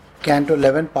Canto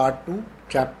 11, Part 2,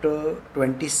 Chapter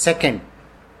 22nd.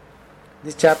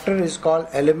 This chapter is called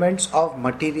Elements of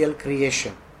Material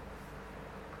Creation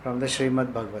from the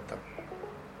Srimad Bhagavatam.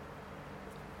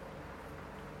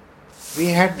 We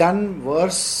had done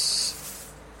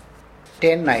verse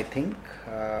 10, I think.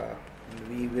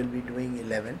 We will be doing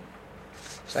 11.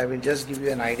 So I will just give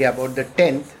you an idea about the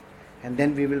 10th and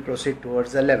then we will proceed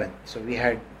towards the 11th. So we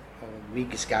had a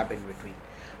week's gap in between.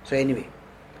 So anyway,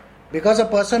 because a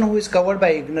person who is covered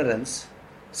by ignorance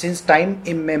since time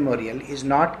immemorial is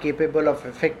not capable of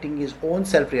effecting his own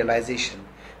self-realization,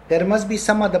 there must be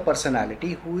some other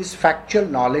personality who is factual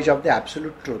knowledge of the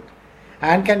absolute truth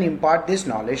and can impart this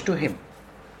knowledge to him.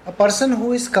 A person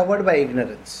who is covered by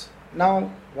ignorance. Now,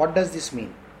 what does this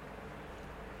mean?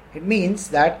 It means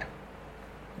that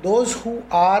those who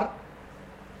are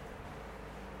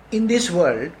in this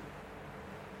world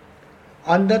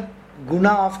on the guna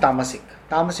of tamasic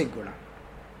guna.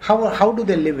 How do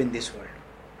they live in this world?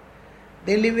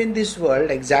 They live in this world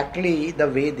exactly the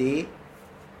way they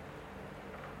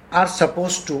are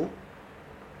supposed to,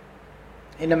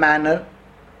 in a manner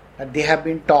that they have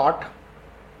been taught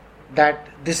that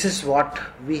this is what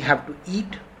we have to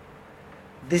eat,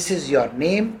 this is your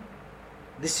name,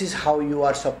 this is how you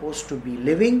are supposed to be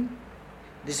living,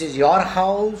 this is your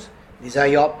house, these are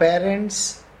your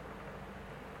parents,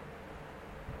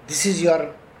 this is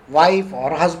your wife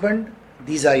or husband,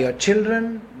 these are your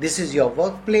children, this is your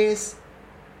workplace.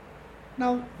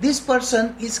 Now, this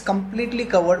person is completely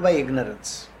covered by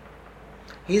ignorance.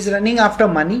 He is running after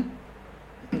money,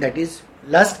 that is,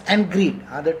 lust and greed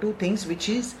are the two things which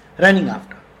he is running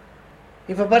after.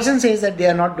 If a person says that they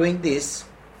are not doing this,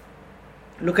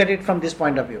 look at it from this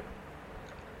point of view.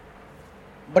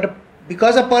 But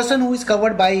because a person who is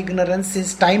covered by ignorance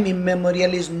since time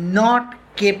immemorial is not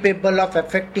capable of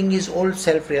affecting his own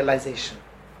self-realization,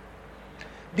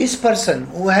 this person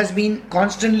who has been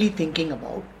constantly thinking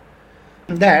about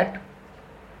that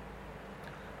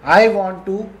I want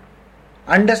to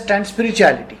understand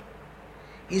spirituality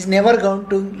is never going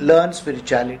to learn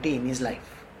spirituality in his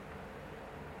life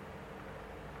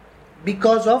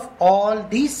because of all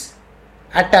these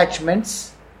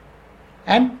attachments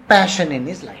and passion in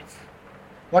his life.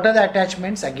 What are the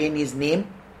attachments? Again, his name.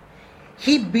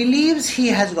 He believes he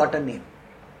has got a name.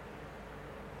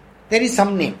 There is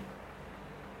some name.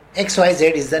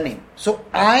 XYZ is the name. So,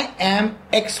 I am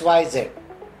XYZ.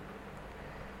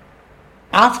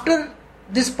 After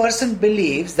this person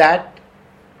believes that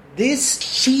this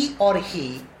she or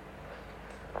he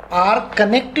are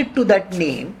connected to that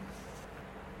name,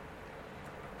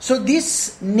 so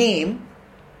this name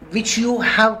which you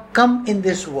have come in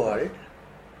this world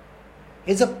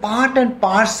is a part and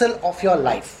parcel of your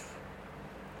life.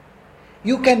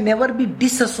 You can never be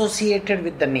disassociated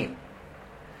with the name.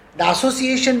 The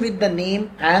association with the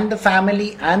name and the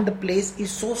family and the place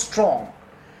is so strong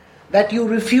that you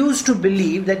refuse to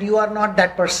believe that you are not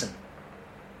that person.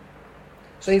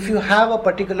 So if you have a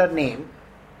particular name,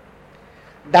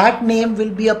 that name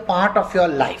will be a part of your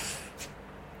life.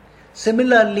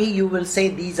 Similarly, you will say,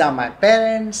 these are my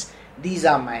parents, this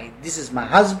is my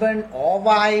husband or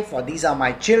wife, or these are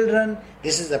my children,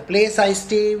 this is the place I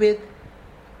stay with.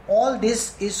 All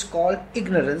this is called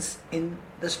ignorance in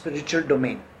the spiritual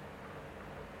domain.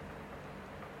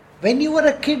 When you were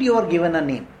a kid, you were given a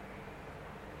name.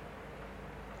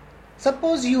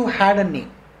 Suppose you had a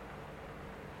name,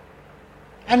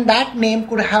 and that name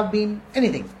could have been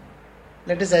anything.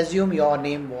 Let us assume your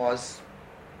name was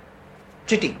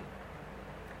Chitty.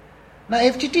 Now,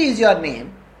 if Chitty is your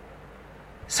name,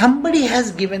 somebody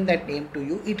has given that name to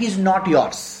you, it is not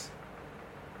yours.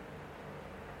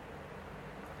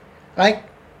 Right?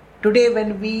 Today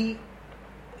when we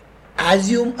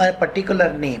assume a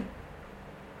particular name,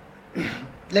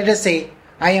 let us say,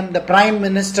 I am the Prime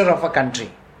Minister of a country.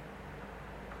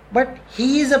 But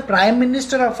he is a Prime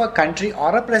Minister of a country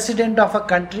or a President of a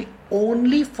country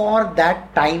only for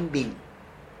that time being.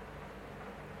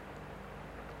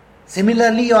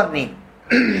 Similarly, your name.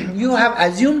 You have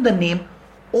assumed the name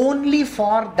only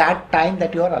for that time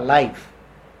that you are alive.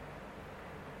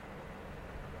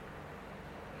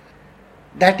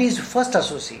 That is first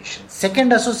association.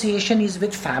 Second association is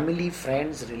with family,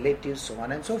 friends, relatives, so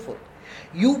on and so forth.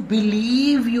 You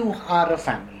believe you are a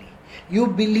family. You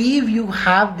believe you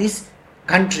have this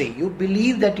country. You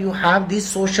believe that you have this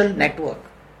social network.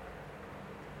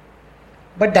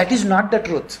 But that is not the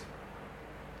truth.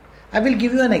 I will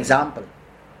give you an example.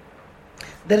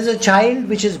 There is a child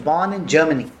which is born in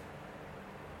Germany,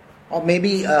 or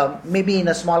maybe in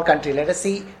a small country, let us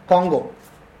say Congo.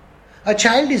 A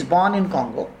child is born in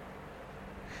Congo.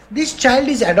 This child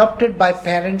is adopted by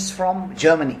parents from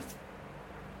Germany.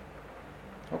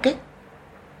 Okay?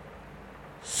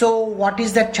 So what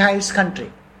is that child's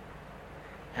country?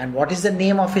 And what is the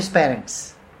name of his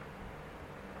parents?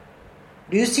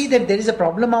 Do you see that there is a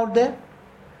problem out there?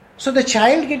 So the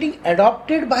child getting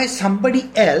adopted by somebody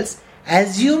else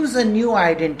assumes a new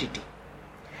identity,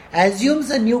 assumes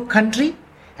a new country,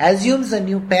 assumes a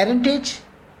new parentage,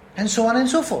 and so on and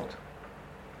so forth.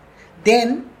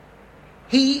 Then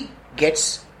he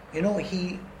gets,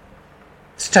 he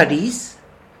studies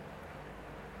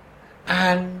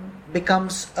and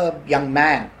becomes a young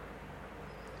man.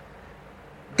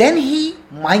 Then he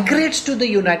migrates to the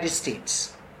United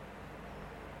States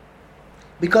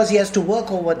because he has to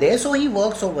work over there. So he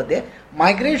works over there,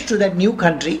 migrates to that new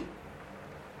country,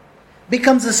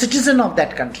 becomes a citizen of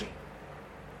that country,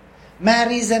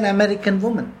 marries an American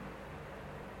woman.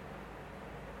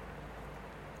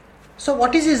 So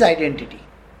what is his identity?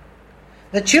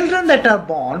 The children that are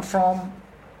born from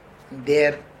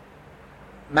their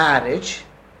marriage,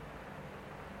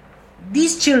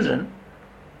 these children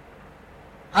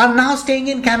are now staying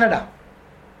in Canada.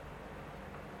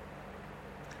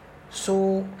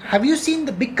 So have you seen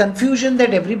the big confusion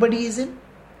that everybody is in?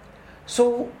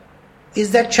 So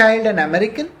is that child an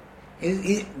American?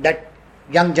 Is that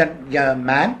young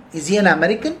man, is he an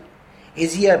American?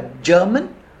 Is he a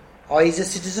German? Or is he a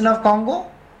citizen of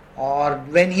Congo? Or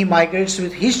when he migrates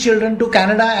with his children to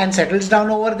Canada and settles down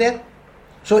over there,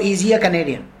 so is he a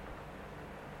Canadian?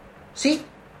 See,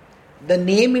 the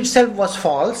name itself was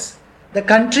false, the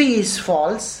country is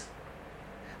false,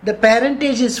 the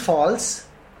parentage is false,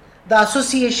 the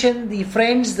association, the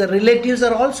friends, the relatives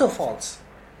are also false.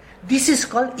 This is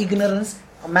called ignorance.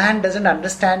 A man doesn't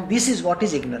understand this is what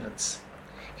is ignorance.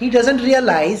 He doesn't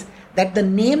realize that the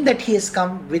name that he has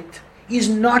come with is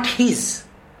not his.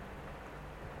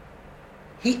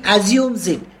 He assumes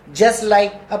it, just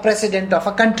like a president of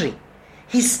a country.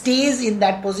 He stays in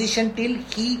that position till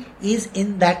he is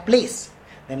in that place.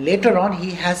 Then later on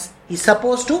he's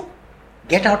supposed to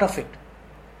get out of it.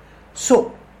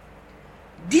 So,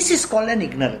 this is called an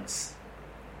ignorance.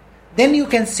 Then you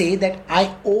can say that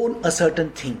I own a certain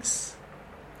things.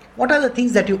 What are the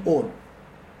things that you own?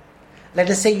 Let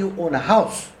us say you own a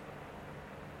house.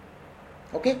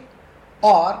 Okay?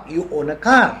 Or you own a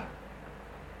car.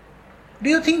 Do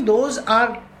you think those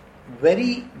are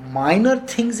very minor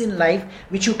things in life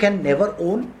which you can never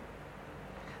own?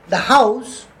 The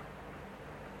house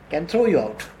can throw you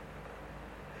out.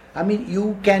 I mean,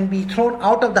 you can be thrown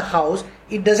out of the house.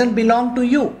 It doesn't belong to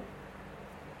you.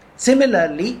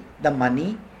 Similarly, the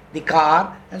money, the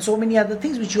car, and so many other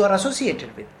things which you are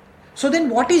associated with. So then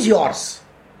what is yours?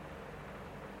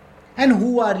 And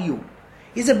who are you?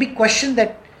 Is a big question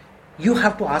that you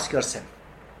have to ask yourself.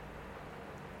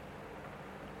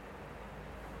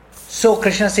 So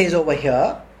Krishna says over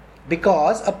here,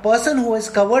 because a person who is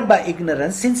covered by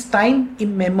ignorance since time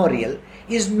immemorial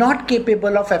is not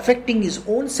capable of affecting his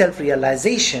own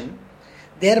self-realization,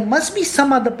 there must be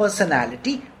some other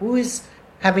personality who is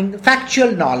having the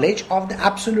factual knowledge of the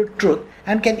absolute truth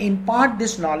and can impart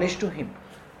this knowledge to him.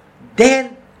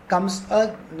 There comes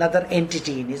another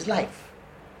entity in his life.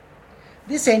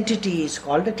 This entity is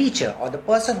called a teacher or the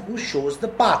person who shows the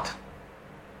path.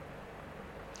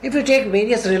 If you take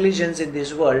various religions in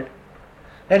this world,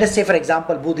 let us say for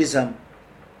example Buddhism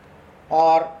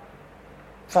or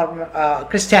from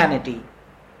Christianity,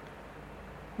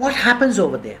 what happens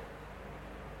over there?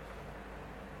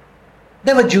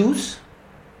 There were Jews.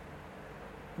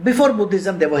 Before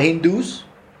Buddhism there were Hindus.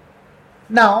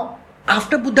 Now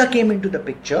after Buddha came into the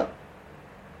picture,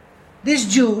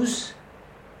 these Jews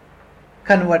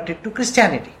converted to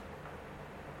Christianity.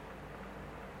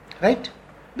 Right?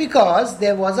 Because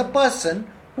there was a person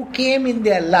who came in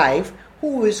their life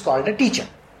who is called a teacher.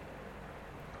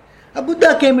 A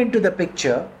Buddha came into the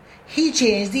picture. He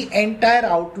changed the entire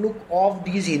outlook of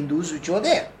these Hindus which were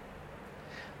there.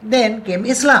 Then came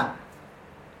Islam.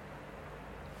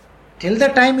 Till the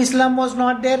time Islam was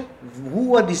not there, who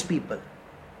were these people?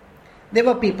 They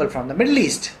were people from the Middle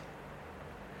East.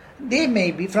 They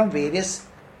may be from various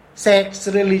sects,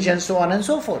 religions, so on and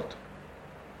so forth.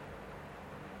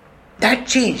 That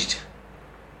changed.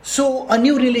 So a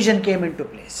new religion came into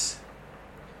place.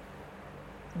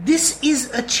 This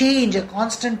is a change, a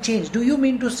constant change. Do you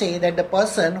mean to say that the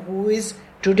person who is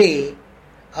today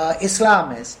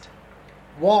Islamist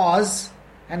was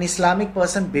an Islamic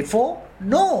person before?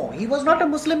 No, he was not a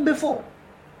Muslim before.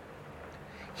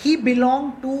 He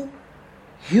belonged to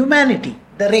humanity,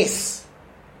 the race.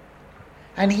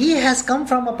 And he has come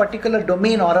from a particular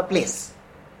domain or a place.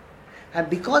 And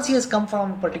because he has come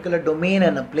from a particular domain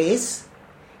and a place,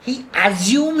 he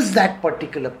assumes that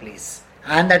particular place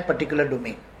and that particular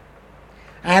domain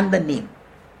and the name.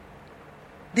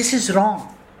 This is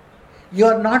wrong. You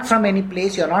are not from any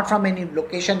place, you are not from any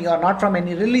location, you are not from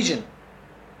any religion.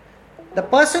 The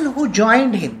person who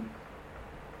joined him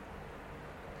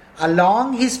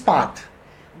along his path,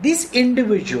 this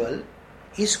individual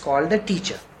is called the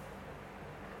teacher.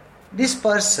 This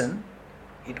person,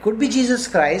 it could be Jesus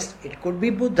Christ, it could be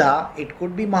Buddha, it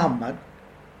could be Muhammad,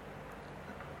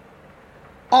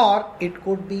 or it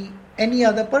could be any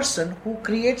other person who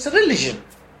creates a religion.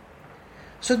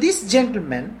 So this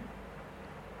gentleman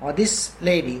or this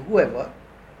lady, whoever,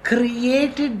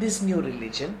 created this new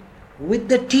religion with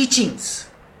the teachings,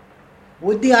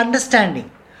 with the understanding.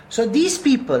 So these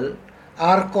people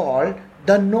are called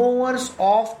the knowers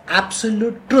of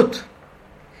absolute truth.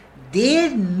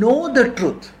 They know the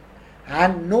truth,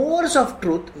 and knowers of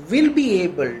truth will be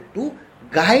able to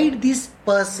guide this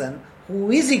person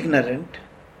who is ignorant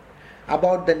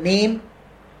about the name,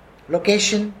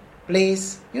 location,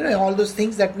 place, all those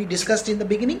things that we discussed in the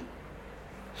beginning.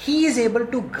 He is able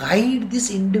to guide this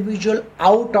individual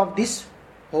out of this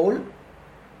whole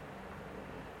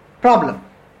problem.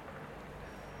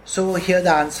 So here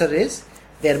the answer is,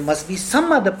 there must be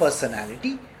some other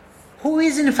personality who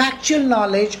is in factual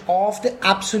knowledge of the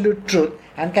absolute truth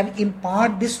and can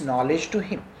impart this knowledge to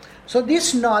him. So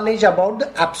this knowledge about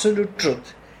the absolute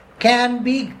truth can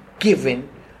be given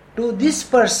to this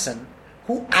person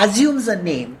who assumes a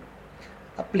name,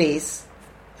 a place,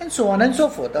 and so on and so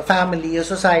forth, a family, a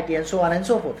society, and so on and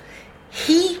so forth.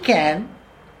 He can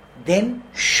then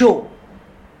show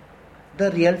the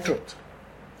real truth.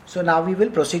 So now we will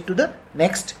proceed to the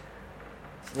next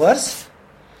verse.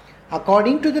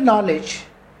 According to the knowledge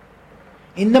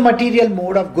in the material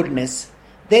mode of goodness,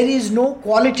 there is no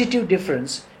qualitative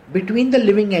difference between the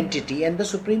living entity and the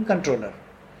supreme controller.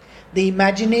 The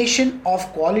imagination of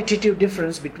qualitative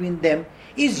difference between them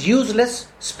is useless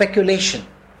speculation.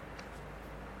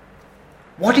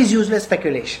 What is useless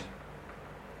speculation?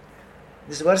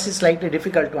 This verse is slightly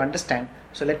difficult to understand,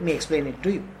 so let me explain it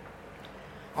to you.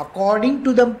 According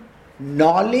to the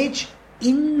knowledge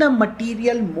in the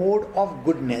material mode of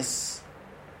goodness,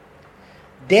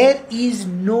 there is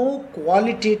no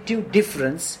qualitative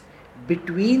difference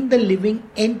between the living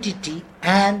entity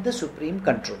and the supreme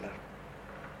controller.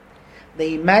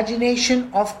 The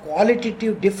imagination of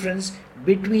qualitative difference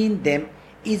between them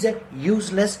is a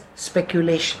useless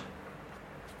speculation.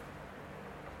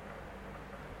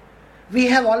 We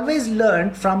have always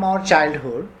learned from our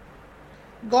childhood,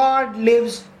 God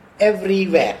lives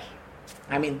everywhere.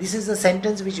 This is a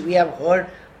sentence which we have heard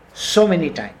so many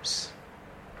times.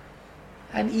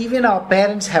 And even our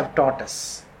parents have taught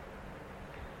us.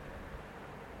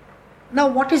 Now,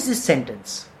 what is this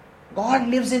sentence? God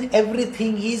lives in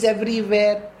everything, He is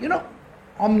everywhere,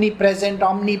 omnipresent,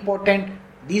 omnipotent.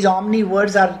 These omni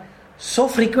words are so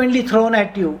frequently thrown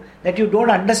at you that you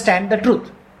don't understand the truth.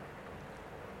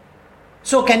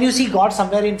 So, can you see God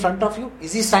somewhere in front of you?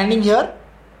 Is He standing here?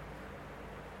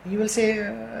 You will say,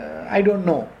 I don't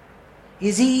know.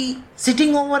 Is He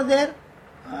sitting over there?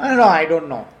 No, I don't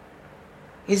know.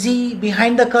 Is He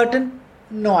behind the curtain?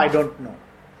 No, I don't know.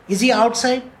 Is He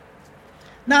outside?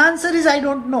 The answer is, I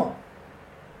don't know.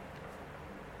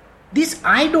 This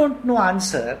I don't know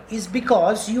answer is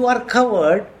because you are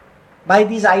covered by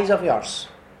these eyes of yours.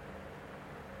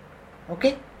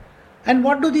 Okay? And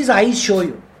what do these eyes show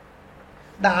you?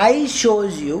 The eyes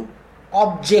shows you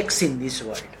objects in this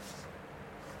world.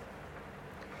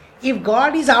 If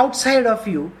God is outside of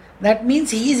you, that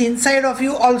means He is inside of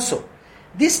you also.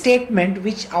 This statement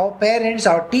which our parents,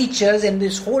 our teachers and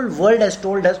this whole world has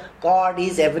told us, God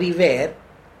is everywhere,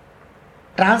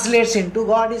 translates into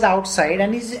God is outside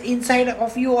and is inside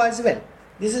of you as well.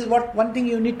 This is what one thing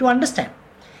you need to understand.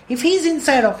 If He is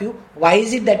inside of you, why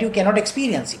is it that you cannot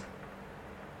experience Him?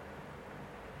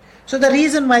 So the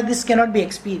reason why this cannot be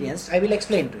experienced, I will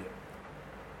explain to you.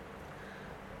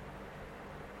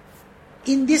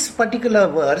 In this particular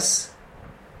verse,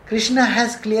 Krishna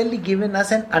has clearly given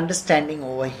us an understanding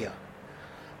over here.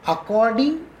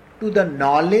 According to the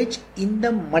knowledge in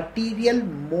the material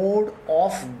mode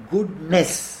of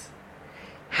goodness.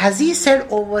 Has He said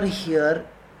over here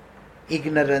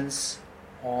ignorance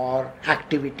or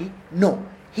activity? No.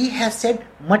 He has said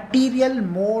material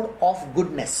mode of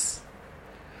goodness.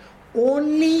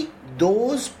 Only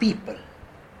those people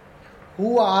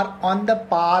who are on the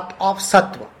path of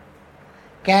sattva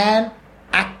can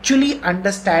actually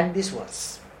understand this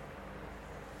verse.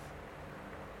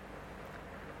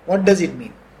 What does it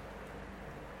mean?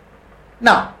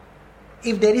 Now,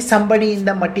 if there is somebody in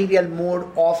the material mode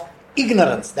of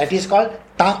ignorance, that is called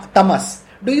tamas.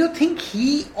 Do you think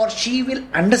he or she will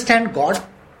understand God?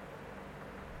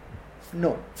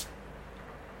 No.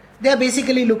 They are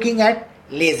basically looking at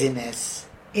laziness,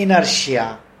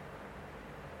 inertia,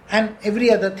 and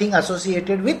every other thing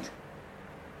associated with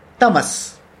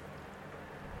tamas.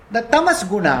 The tamas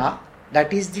guna,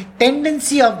 that is the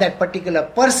tendency of that particular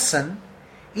person,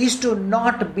 is to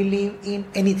not believe in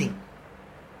anything.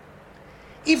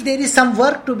 If there is some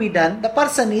work to be done, the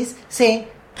person is saying,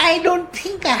 I don't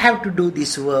think I have to do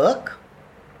this work.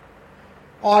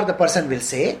 Or the person will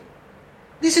say,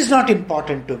 this is not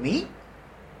important to me.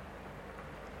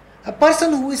 A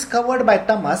person who is covered by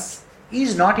tamas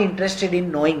is not interested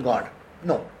in knowing God.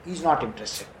 No, he is not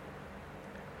interested.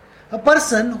 A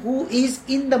person who is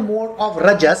in the mode of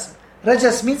rajas,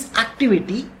 rajas means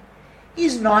activity,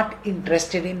 is not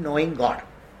interested in knowing God.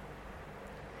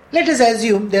 Let us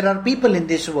assume there are people in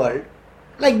this world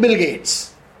like Bill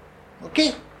Gates,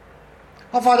 okay?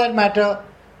 Or for that matter,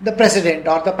 the president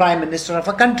or the prime minister of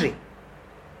a country.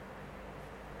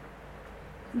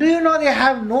 Do you know they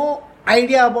have no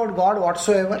idea about God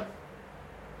whatsoever?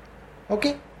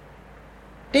 Okay?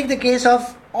 Take the case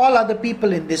of all other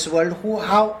people in this world who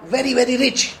are very, very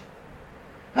rich.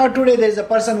 Now today there is a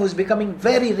person who is becoming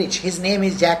very rich. His name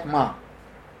is Jack Ma.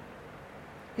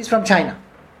 He's from China.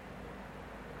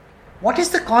 What is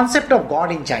the concept of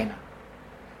God in China?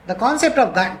 The concept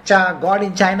of God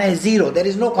in China is zero. There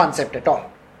is no concept at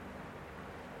all.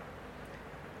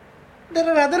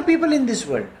 There are other people in this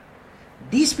world.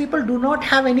 These people do not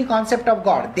have any concept of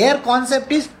God. Their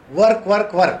concept is work,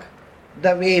 work, work.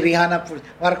 The way Rihanna puts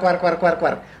work, work, work, work,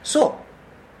 work. So,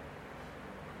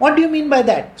 what do you mean by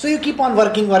that? So you keep on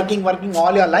working, working, working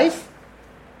all your life?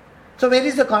 So where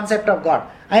is the concept of God?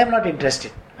 I am not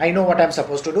interested. I know what I am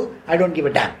supposed to do. I don't give a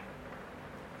damn.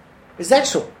 Is that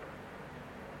so?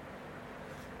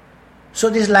 So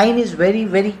this line is very,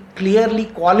 very clearly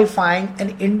qualifying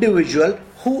an individual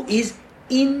who is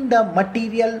in the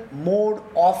material mode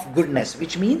of goodness,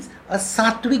 which means a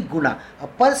sattvic guna, a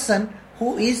person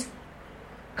who is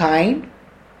kind,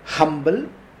 humble,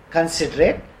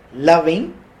 considerate,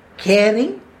 loving,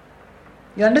 caring.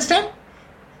 You understand?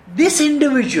 This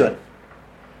individual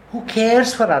who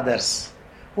cares for others,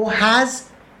 who has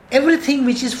everything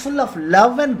which is full of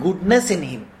love and goodness in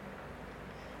him,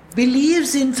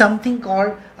 believes in something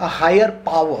called a higher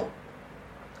power.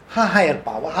 A higher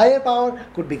power. Higher power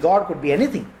could be God, could be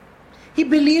anything. He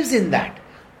believes in that.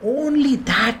 Only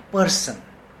that person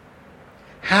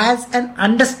has an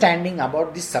understanding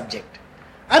about this subject.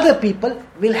 Other people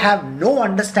will have no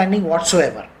understanding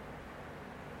whatsoever.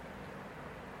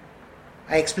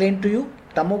 I explained to you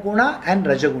Tamoguna and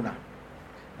Rajaguna.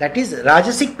 That is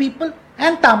Rajasic people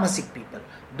and Tamasic people.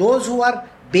 Those who are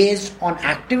based on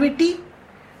activity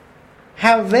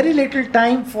have very little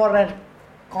time for a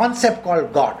concept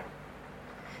called God.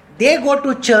 They go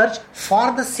to church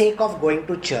for the sake of going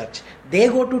to church. They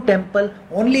go to temple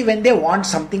only when they want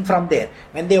something from there.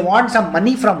 When they want some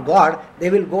money from God, they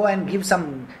will go and give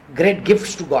some great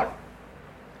gifts to God.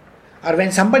 Or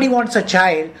when somebody wants a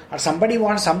child or somebody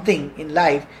wants something in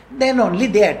life, then only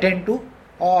they attend to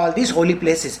all these holy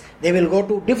places. They will go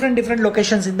to different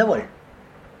locations in the world.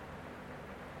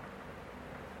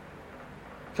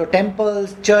 So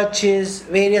temples, churches,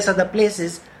 various other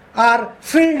places are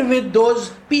filled with those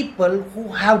people who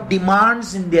have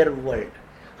demands in their world.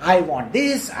 I want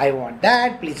this, I want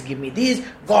that, please give me this,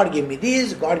 God give me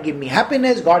this, God give me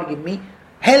happiness, God give me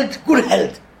health, good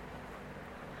health.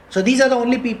 So these are the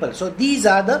only people. So these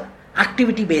are the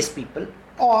activity based people,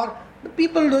 or the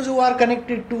people those who are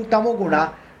connected to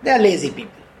Tamoguna, they are lazy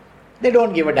people. They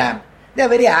don't give a damn. They are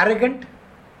very arrogant.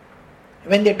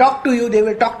 When they talk to you, they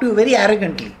will talk to you very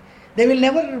arrogantly. They will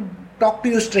never talk to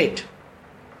you straight.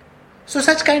 So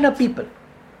such kind of people,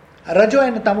 Rajo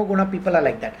and Tamoguna people are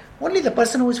like that. Only the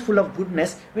person who is full of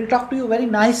goodness will talk to you very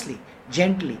nicely,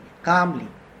 gently, calmly.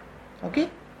 Okay?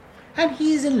 And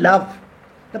he is in love.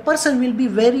 The person will be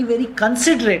very, very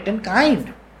considerate and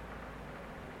kind.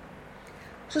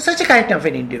 So such a kind of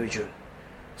an individual.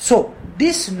 So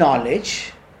this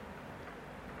knowledge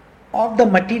of the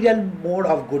material mode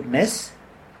of goodness,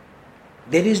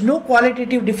 there is no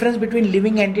qualitative difference between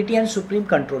living entity and supreme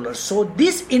controller. So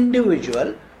this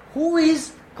individual who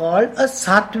is called a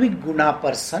sattvic guna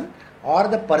person, or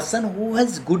the person who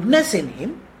has goodness in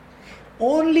him,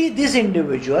 only this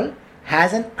individual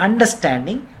has an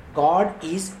understanding God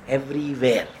is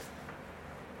everywhere.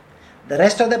 The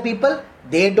rest of the people,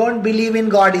 they don't believe in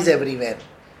God is everywhere.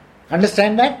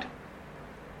 Understand that?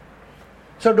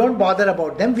 So don't bother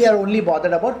about them. We are only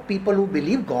bothered about people who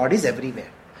believe God is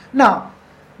everywhere. Now,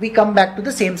 we come back to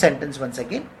the same sentence once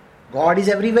again. God is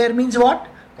everywhere means what?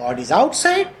 God is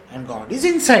outside and God is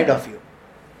inside of you.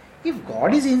 If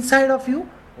God is inside of you,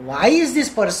 why is this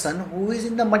person who is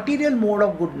in the material mode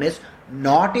of goodness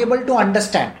not able to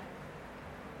understand?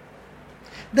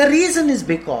 The reason is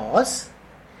because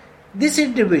this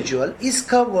individual is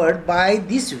covered by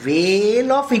this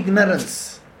veil of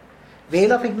ignorance.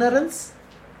 Veil of ignorance?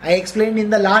 I explained in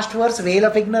the last verse, veil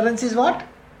of ignorance is what?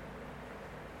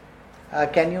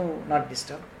 Can you not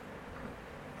disturb?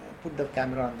 Put the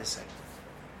camera on this side.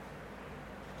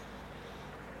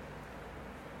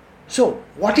 So,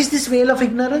 what is this veil of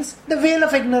ignorance? The veil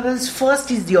of ignorance first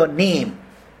is your name.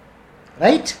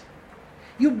 Right?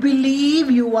 You believe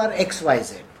you are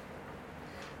XYZ.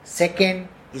 Second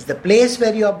is the place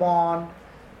where you are born,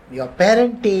 your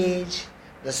parentage,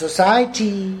 the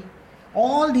society.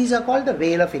 All these are called the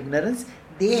veil of ignorance.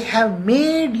 They have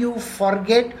made you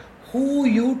forget who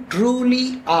you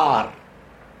truly are.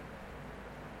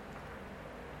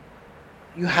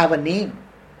 You have a name,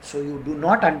 so you do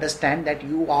not understand that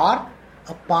you are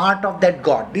a part of that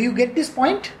God. Do you get this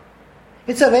point?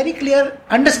 It's a very clear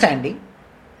understanding.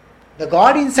 The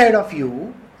God inside of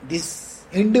you, this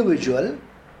individual,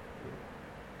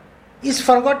 is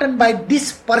forgotten by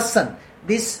this person,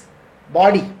 this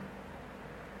body.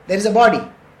 There is a body.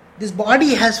 This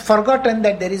body has forgotten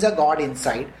that there is a God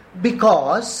inside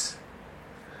because,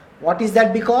 what is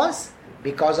that because?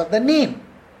 Because of the name.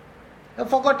 You have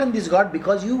forgotten this God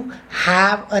because you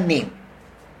have a name.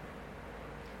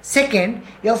 Second,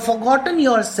 you have forgotten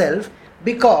yourself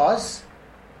because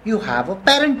you have a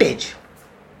parentage.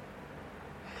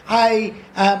 I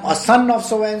am a son of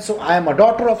so and so, I am a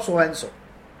daughter of so and so.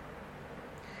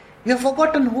 You have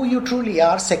forgotten who you truly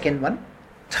are, second one.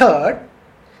 Third,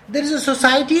 there is a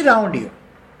society around you.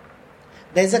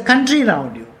 There is a country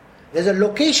around you. There is a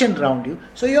location around you.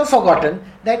 So you have forgotten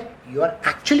that you are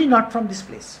actually not from this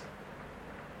place.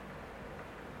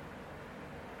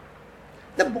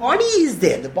 The body is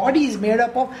there. The body is made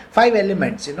up of 5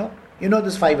 elements, You know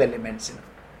those 5 elements,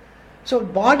 So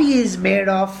body is made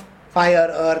of fire,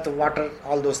 earth, water,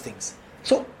 all those things.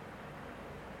 So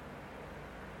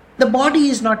the body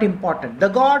is not important. The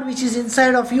God which is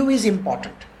inside of you is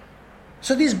important.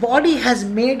 So this body has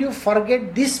made you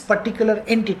forget this particular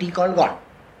entity called God.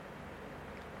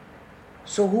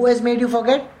 So who has made you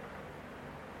forget?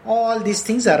 All these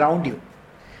things around you.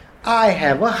 I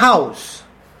have a house.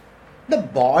 The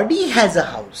body has a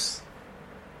house.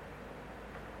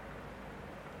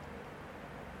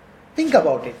 Think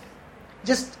about it.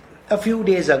 Just a few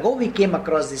days ago, we came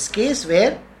across this case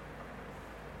where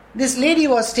this lady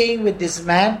was staying with this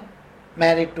man,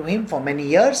 married to him for many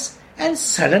years, and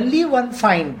suddenly one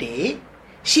fine day,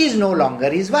 she is no longer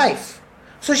his wife.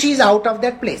 So she is out of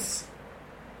that place.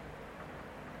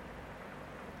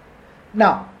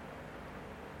 Now,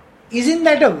 isn't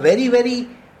that a very, very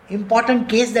important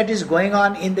case that is going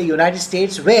on in the United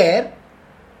States where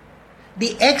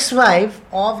the ex-wife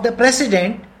of the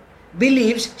president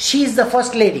believes she is the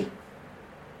first lady?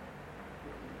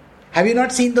 Have you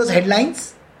not seen those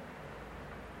headlines?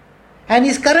 And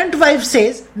his current wife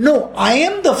says, no, I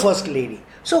am the first lady.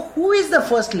 So who is the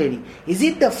first lady? Is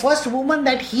it the first woman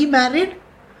that he married?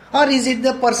 Or is it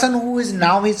the person who is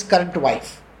now his current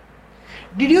wife?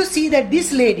 Did you see that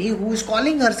this lady who is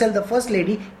calling herself the first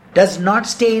lady does not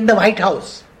stay in the White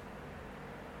House?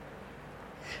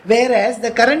 Whereas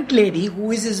the current lady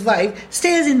who is his wife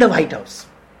stays in the White House.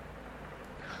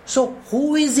 So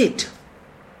who is it?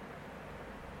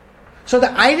 So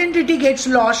the identity gets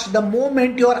lost the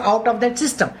moment you are out of that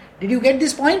system. Did you get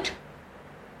this point?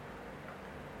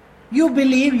 You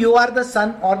believe you are the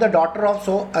son or the daughter of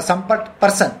some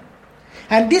person,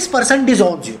 and this person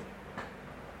disowns you.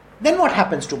 Then what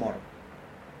happens tomorrow?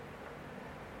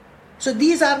 So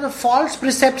these are the false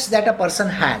precepts that a person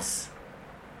has.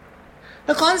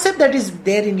 The concept that is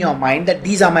there in your mind that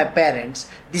these are my parents,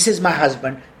 this is my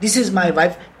husband, this is my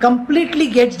wife, completely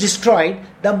gets destroyed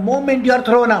the moment you are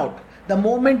thrown out. The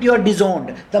moment you are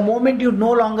disowned, the moment you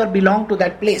no longer belong to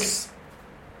that place.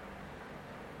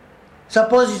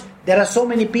 Suppose there are so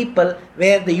many people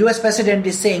where the US president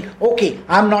is saying, okay,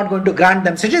 I'm not going to grant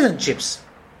them citizenships.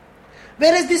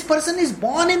 Whereas this person is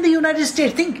born in the United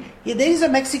States. Think, there is a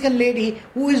Mexican lady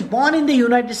who is born in the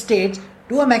United States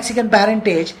to a Mexican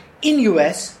parentage in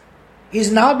US,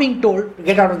 is now being told to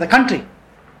get out of the country.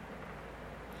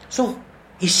 So,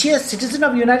 is she a citizen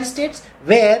of the United States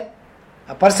where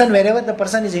a person, wherever the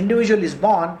person is individual is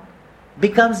born,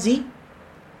 becomes the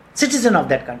citizen of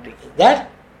that country? That?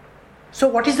 So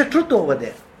what is the truth over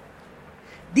there?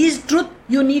 This truth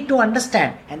you need to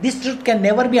understand, and this truth can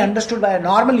never be understood by a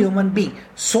normal human being.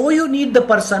 So you need the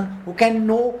person who can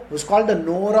know, who's called the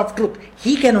knower of truth.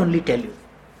 He can only tell you.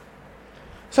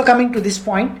 So coming to this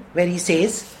point where he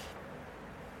says,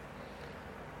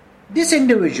 this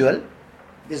individual,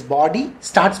 this body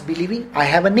starts believing, I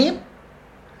have a name,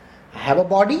 I have a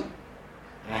body,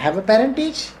 I have a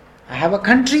parentage, I have a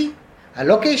country, a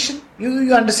location.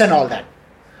 You understand all that.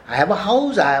 I have a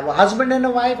house, I have a husband and a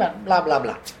wife, and blah blah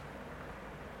blah.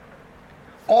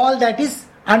 All that is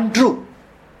untrue.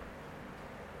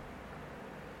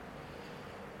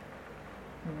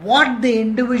 What the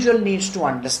individual needs to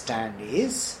understand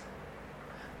is,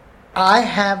 I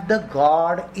have the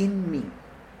God in me.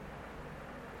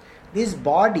 This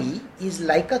body is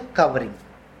like a covering.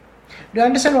 Do you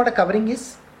understand what a covering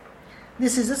is?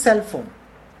 This is a cell phone.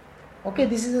 Okay,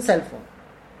 this is a cell phone.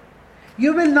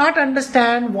 You will not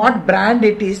understand what brand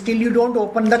it is till you don't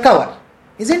open the cover.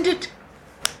 Isn't it?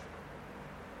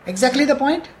 Exactly the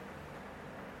point.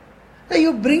 So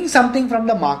you bring something from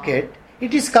the market,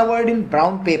 it is covered in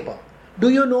brown paper. Do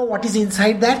you know what is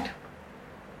inside that?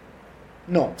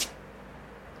 No.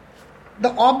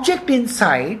 The object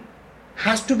inside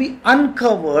has to be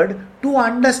uncovered to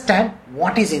understand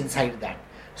what is inside that.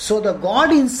 So the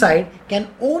God inside can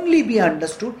only be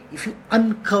understood if you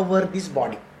uncover this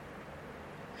body.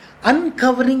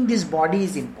 Uncovering this body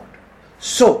is important.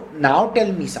 So now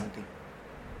tell me something.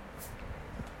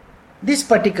 This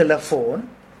particular phone,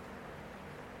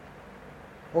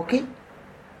 okay,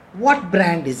 what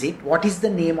brand is it? What is the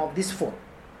name of this phone?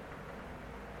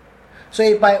 So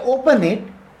if I open it,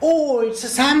 oh, it's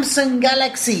a Samsung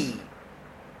Galaxy.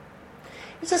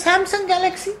 It's a Samsung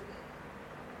Galaxy?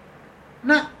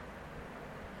 Nah.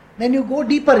 Then you go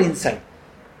deeper inside.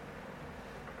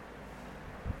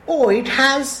 Oh, it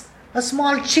has a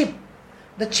small chip.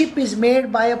 The chip is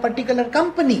made by a particular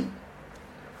company.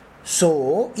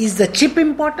 So, is the chip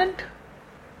important?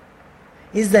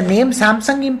 Is the name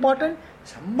Samsung important?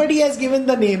 Somebody has given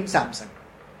the name Samsung.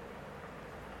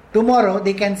 Tomorrow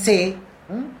they can say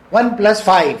 1 plus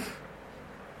 5.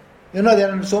 You know,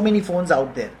 there are so many phones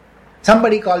out there.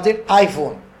 Somebody calls it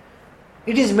iPhone.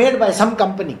 It is made by some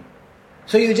company.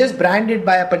 So you just brand it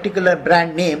by a particular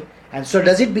brand name, and so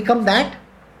does it become that?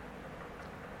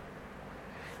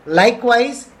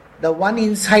 Likewise, the one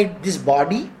inside this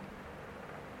body,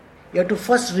 you have to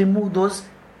first remove those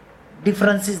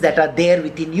differences that are there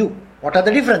within you. What are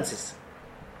the differences?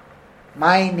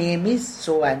 My name is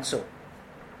so and so.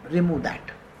 Remove that.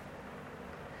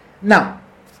 Now,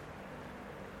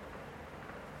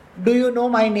 do you know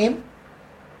my name?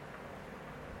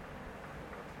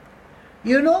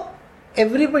 You know,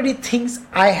 everybody thinks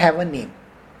I have a name.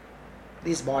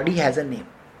 This body has a name.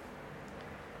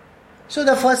 So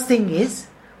the first thing is,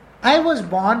 I was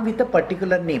born with a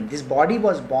particular name. This body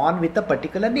was born with a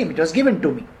particular name. It was given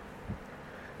to me.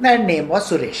 That name was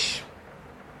Suresh.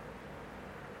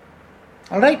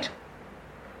 Alright?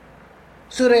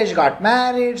 Suresh got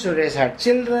married, Suresh had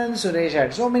children, Suresh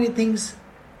had so many things.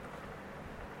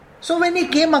 So when he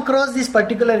came across this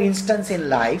particular instance in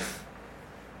life,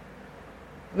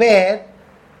 where,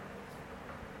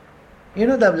 you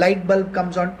know, the light bulb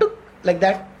comes on, tuk, like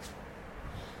that.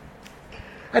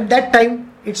 At that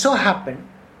time, it so happened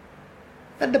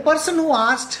that the person who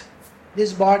asked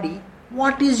this body,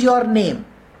 what is your name?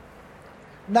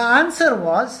 The answer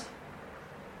was,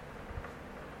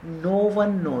 no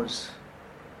one knows.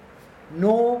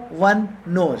 No one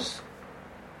knows.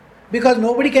 Because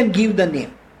nobody can give the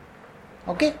name.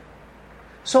 Okay?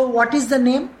 So what is the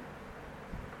name?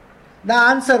 The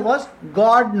answer was,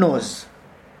 God knows.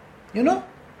 You know?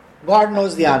 God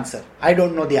knows the answer. I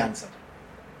don't know the answer.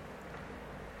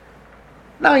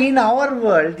 Now in our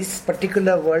world, this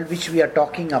particular world which we are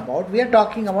talking about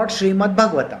Srimad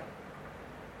Bhagavatam.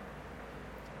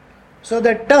 So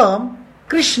the term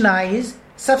Krishna is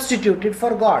substituted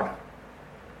for God.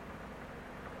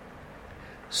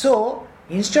 So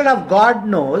instead of God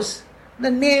knows, the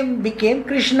name became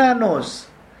Krishna knows.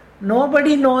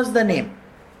 Nobody knows the name.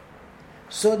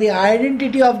 So the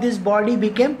identity of this body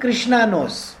became Krishna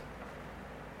knows.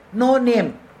 No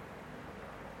name.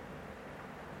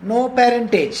 No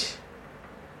parentage.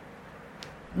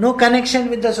 No connection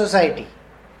with the society.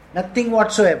 Nothing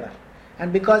whatsoever.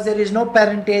 And because there is no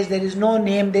parentage, there is no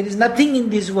name, there is nothing in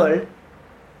this world,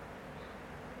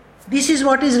 this is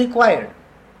what is required.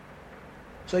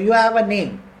 So you have a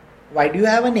name. Why do you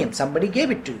have a name? Somebody gave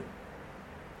it to you.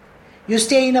 You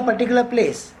stay in a particular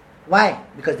place. Why?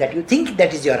 Because that you think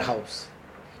that is your house.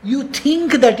 You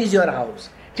think that is your house.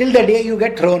 Till the day you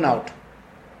get thrown out.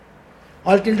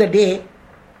 Or till the day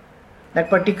that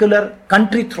particular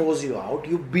country throws you out,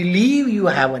 you believe you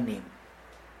have a name.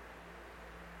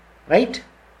 Right?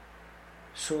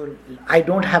 So I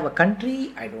don't have a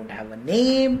country, I don't have a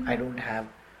name, I don't have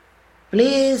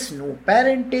place, no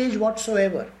parentage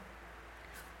whatsoever.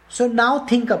 So now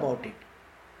think about it.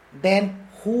 Then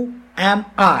who am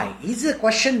I? Is a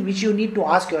question which you need to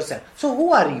ask yourself. So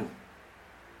who are you?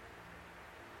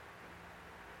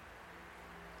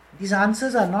 These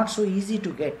answers are not so easy to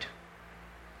get.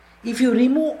 If you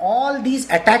remove all these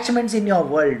attachments in your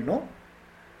world, no,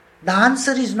 the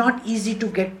answer is not easy to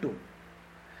get to.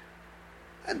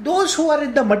 Those who are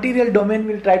in the material domain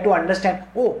will try to understand,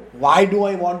 oh, why do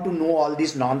I want to know all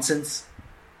this nonsense?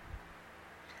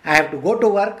 I have to go to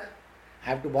work, I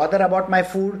have to bother about my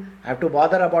food, I have to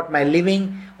bother about my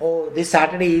living. Oh, this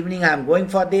Saturday evening I am going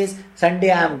for this, Sunday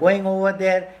I am going over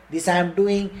there, this I am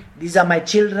doing, these are my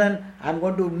children, I am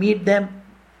going to meet them.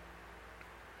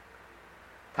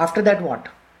 After that what?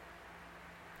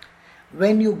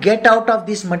 When you get out of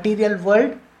this material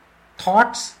world,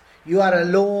 thoughts, you are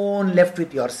alone left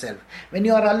with yourself. When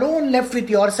you are alone left with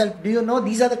yourself, do you know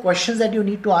these are the questions that you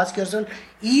need to ask yourself?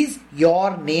 Is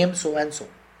your name so and so?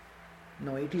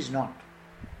 No, it is not.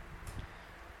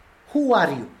 Who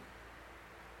are you?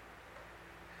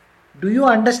 Do you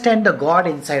understand the God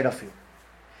inside of you?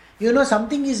 You know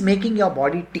something is making your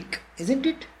body tick, isn't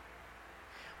it?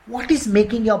 What is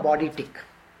making your body tick?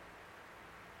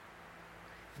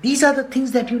 These are the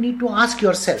things that you need to ask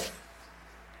yourself.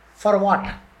 For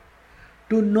what?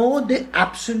 To know the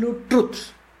absolute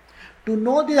truth. To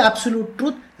know the absolute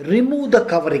truth, remove the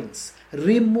coverings.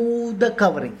 Remove the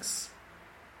coverings.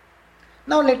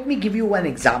 Now let me give you one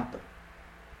example.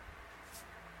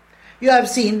 You have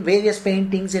seen various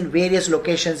paintings in various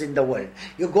locations in the world.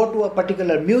 You go to a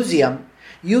particular museum,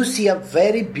 you see a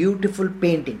very beautiful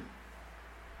painting.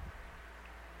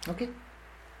 Okay?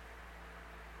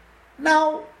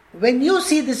 Now, when you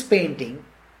see this painting,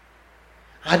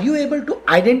 are you able to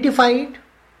identify it?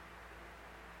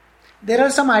 There are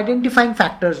some identifying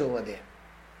factors over there.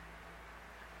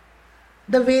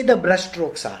 The way the brush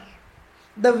strokes are,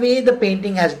 the way the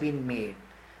painting has been made,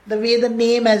 the way the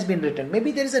name has been written.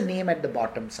 Maybe there is a name at the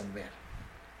bottom somewhere.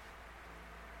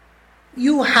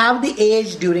 You have the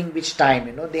age during which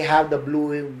time, they have the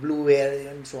blue hair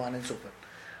and so on and so forth.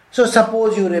 So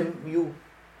suppose you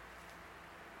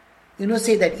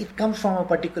say that it comes from a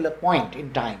particular point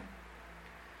in time.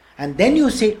 And then you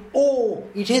say, oh,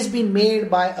 it has been made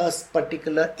by a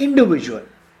particular individual.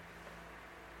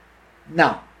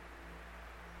 Now,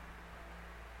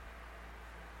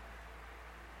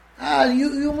 have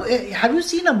you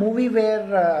seen a movie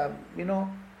where,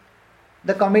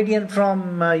 the comedian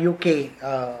from UK,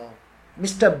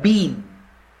 Mr. Bean,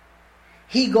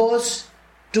 he goes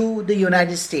to the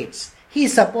United States. He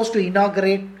is supposed to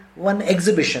inaugurate one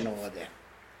exhibition over there.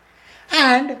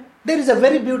 And there is a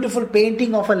very beautiful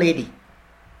painting of a lady.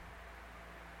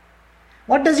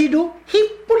 What does he do? He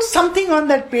puts something on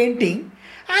that painting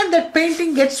and that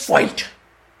painting gets spoilt.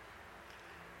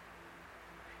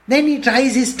 Then he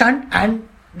tries his stunt and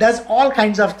does all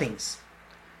kinds of things.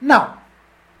 Now,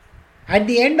 at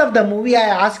the end of the movie, I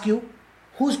ask you,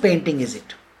 whose painting is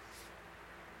it?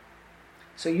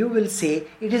 So you will say,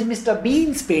 it is Mr.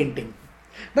 Bean's painting.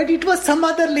 But it was some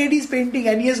other lady's painting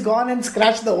and he has gone and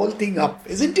scratched the whole thing up,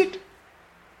 isn't it?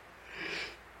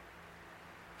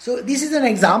 So this is an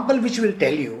example which will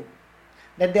tell you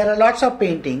that there are lots of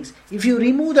paintings. If you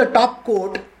remove the top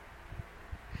coat,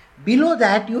 below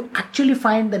that you actually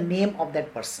find the name of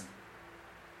that person.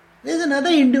 There is another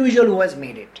individual who has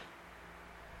made it.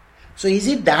 So is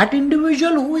it that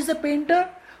individual who is the painter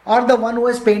or the one who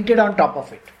has painted on top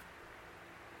of it?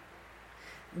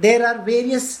 There are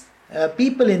various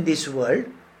people in this world.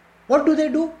 What do?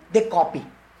 They copy.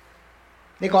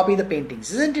 They copy the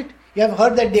paintings, isn't it? You have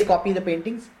heard that they copy the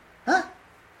paintings? Huh?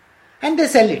 And they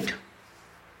sell it.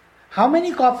 How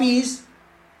many copies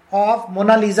of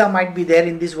Mona Lisa might be there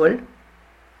in this world?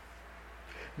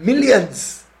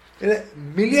 Millions.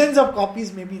 Millions of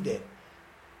copies may be there.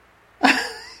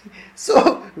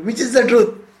 So, which is the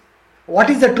truth? What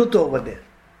is the truth over there?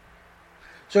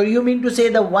 So you mean to say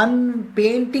the one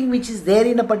painting which is there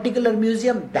in a particular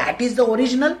museum, that is the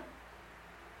original?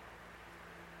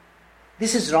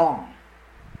 This is wrong.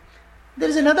 There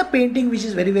is another painting which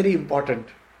is very, very important.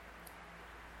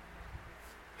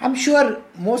 I'm sure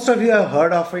most of you have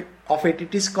heard of it.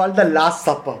 It is called The Last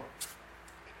Supper.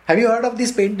 Have you heard of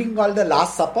this painting called The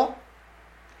Last Supper?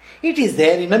 It is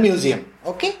there in a museum.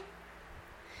 Okay?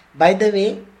 By the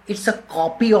way, it's a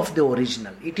copy of the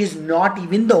original. It is not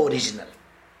even the original.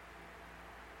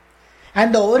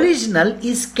 And the original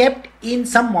is kept in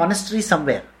some monastery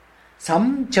somewhere.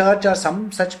 Some church or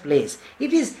some such place.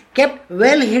 It is kept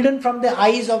well hidden from the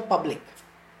eyes of public.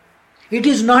 It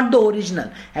is not the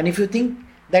original. And if you think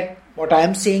that what I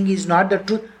am saying is not the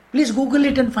truth, Please Google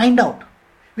it and find out.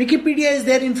 Wikipedia is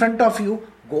there in front of you.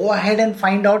 Go ahead and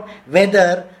find out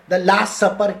whether the Last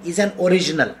Supper is an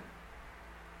original.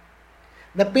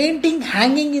 The painting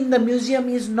hanging in the museum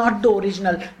is not the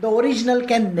original. The original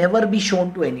can never be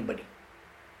shown to anybody.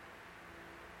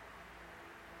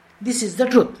 This is the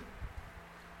truth.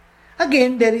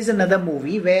 Again, there is another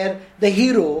movie where the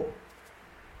hero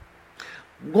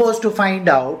goes to find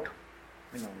out,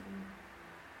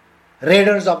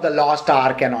 Raiders of the Lost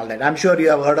Ark and all that. I'm sure you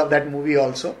have heard of that movie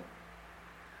also.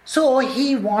 So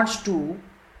he wants to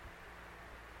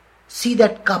see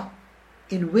that cup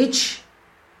in which,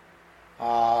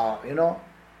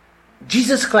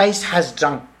 Jesus Christ has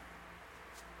drunk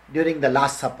during the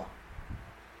Last Supper.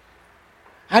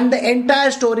 And the entire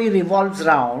story revolves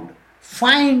around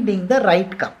finding the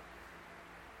right cup.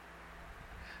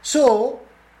 So,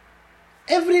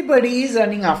 everybody is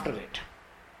running after it.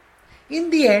 In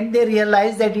the end, they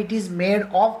realize that it is made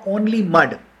of only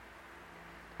mud.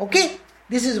 Okay?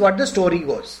 This is what the story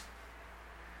goes.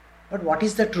 But what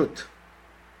is the truth?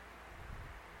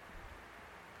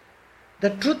 The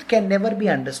truth can never be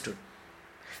understood.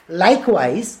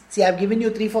 Likewise, see, I have given you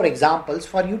 3-4 examples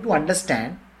for you to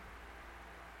understand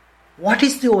what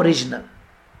is the original.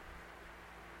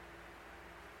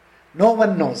 No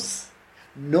one knows.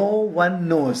 No one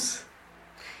knows.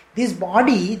 This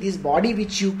body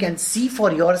which you can see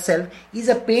for yourself is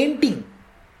a painting,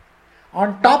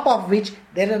 on top of which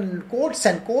there are coats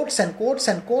and coats and coats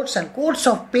and coats and coats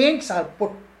of paints are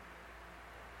put.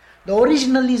 The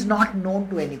original is not known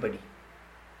to anybody.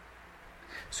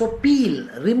 So peel,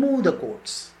 remove the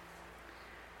coats.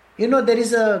 There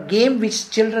is a game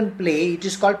which children play, it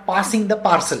is called passing the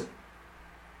parcel.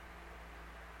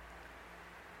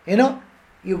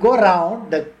 You go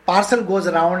round, the parcel goes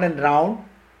round and round,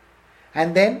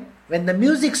 and then when the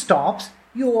music stops,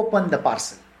 you open the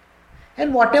parcel.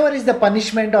 And whatever is the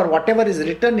punishment or whatever is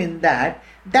written in that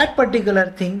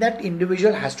particular thing that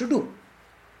individual has to do.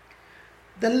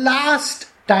 The last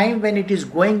time when it is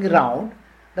going round,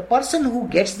 the person who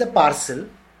gets the parcel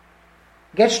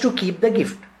gets to keep the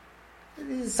gift.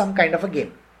 This is some kind of a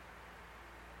game.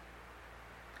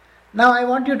 Now I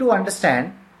want you to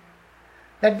understand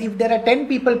that if there are 10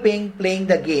 people playing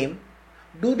the game,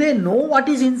 do they know what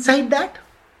is inside that?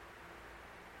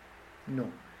 No.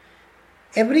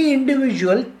 Every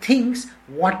individual thinks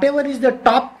whatever is the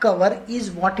top cover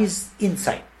is what is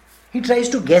inside. He tries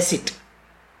to guess it.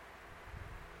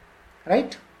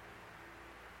 Right?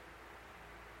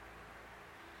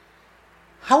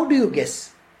 How do you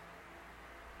guess?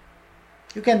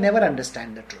 You can never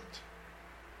understand the truth.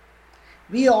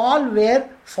 We all wear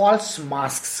false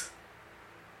masks.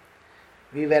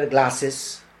 We wear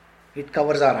glasses. It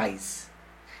covers our eyes.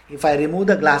 If I remove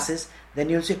the glasses, then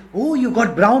you'll say, oh, you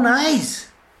got brown eyes.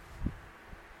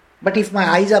 But if my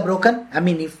eyes are broken,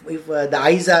 if the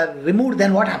eyes are removed,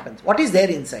 then what happens? What is there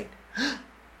inside?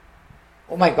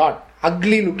 Oh my God,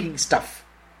 ugly looking stuff.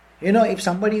 If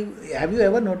somebody, have you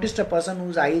ever noticed a person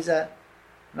whose eyes are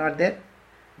not there?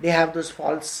 They have those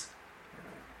false,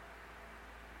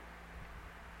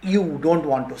 you don't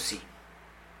want to see.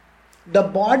 The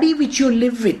body which you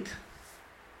live with,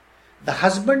 the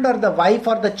husband or the wife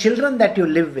or the children that you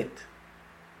live with,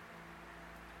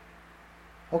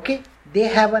 okay, they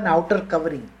have an outer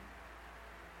covering.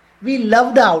 We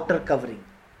love the outer covering.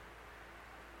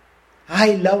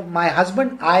 I love my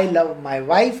husband, I love my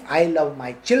wife, I love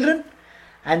my children,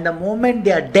 and the moment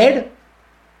they are dead,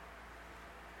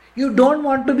 you don't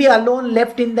want to be alone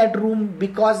left in that room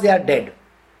because they are dead.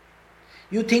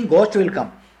 You think ghost will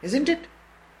come, isn't it?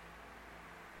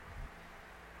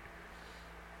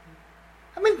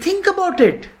 Think about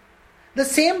it. The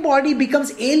same body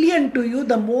becomes alien to you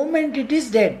the moment it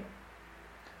is dead.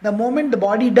 The moment the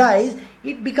body dies,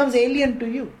 it becomes alien to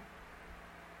you.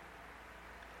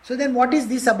 So then what is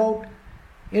this about?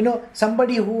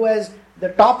 Somebody who has, the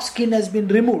top skin has been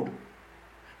removed.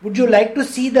 Would you like to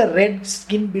see the red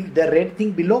skin, the red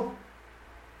thing below?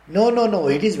 No,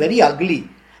 it is very ugly.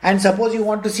 And suppose you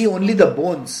want to see only the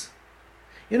bones.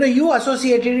 You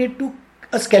associated it to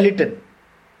a skeleton.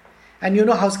 And you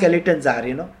know how skeletons are,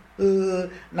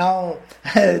 now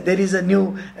there is a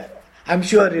new, I'm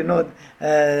sure,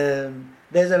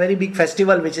 there's a very big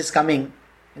festival which is coming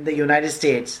in the United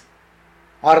States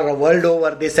or world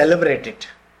over, they celebrate it.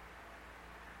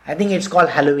 I think it's called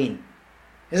Halloween,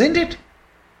 isn't it?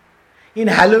 In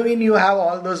Halloween you have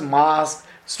all those masks,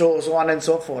 so on and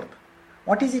so forth.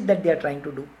 What is it that they are trying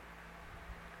to do?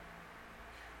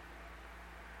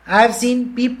 I have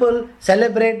seen people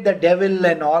celebrate the devil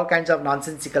and all kinds of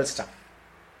nonsensical stuff.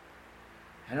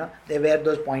 They wear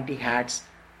those pointy hats.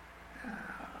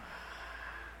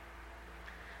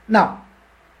 Now,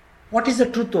 what is the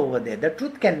truth over there? The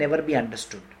truth can never be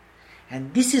understood.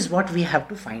 And this is what we have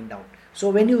to find out. So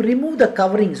when you remove the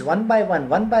coverings one by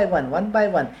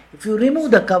one, if you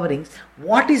remove the coverings,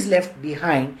 what is left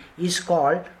behind is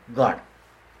called God.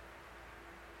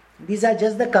 These are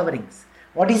just the coverings.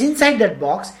 What is inside that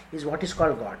box is what is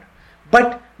called God.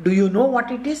 But do you know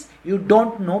what it is? You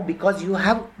don't know, because you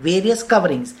have various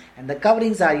coverings. And the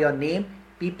coverings are your name,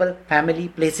 people, family,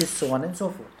 places, so on and so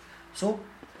forth. So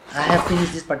I have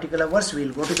finished this particular verse. We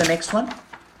will go to the next one.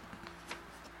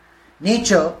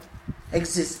 Nature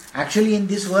exists. Actually, in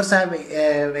this verse I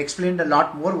have explained a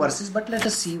lot more verses, but let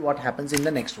us see what happens in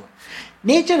the next one.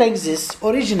 Nature exists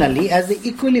originally as the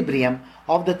equilibrium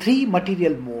of the three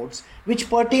material modes which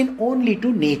pertain only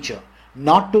to nature,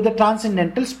 not to the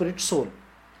transcendental spirit soul.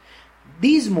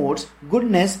 These modes,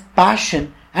 goodness,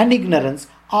 passion and ignorance,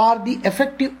 are the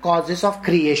effective causes of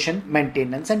creation,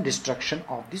 maintenance and destruction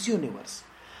of this universe.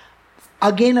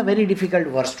 Again, a very difficult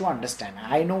verse to understand.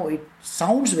 I know it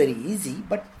sounds very easy,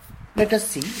 but let us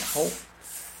see how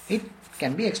it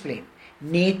can be explained.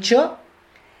 Nature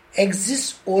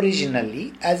exists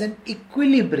originally as an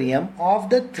equilibrium of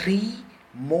the three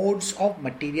modes of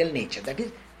material nature. That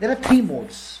is, there are three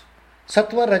modes: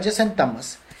 Sattva, Rajas and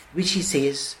Tamas, which he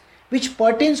says, which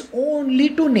pertains only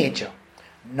to nature,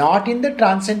 not in the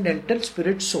transcendental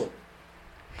spirit soul.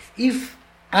 If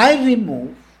I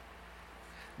remove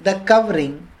the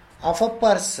covering of a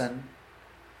person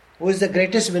who is the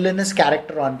greatest villainous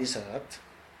character on this earth,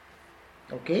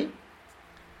 okay,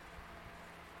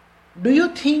 do you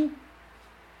think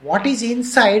what is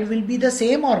inside will be the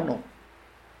same or no?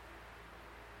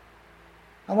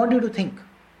 I want you to think.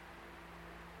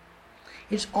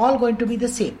 It's all going to be the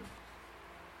same,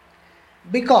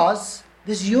 because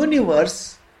this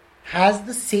universe has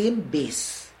the same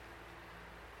base.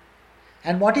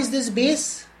 And what is this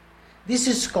base? This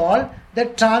is called the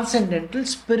transcendental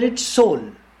spirit soul.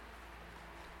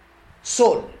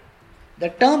 Soul. The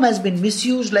term has been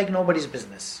misused like nobody's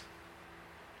business.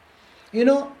 You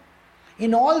know,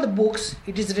 in all the books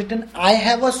it is written, I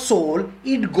have a soul,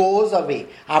 it goes away.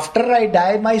 After I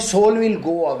die, my soul will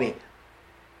go away.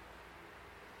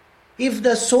 If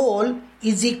the soul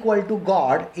is equal to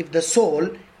God, if the soul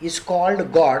is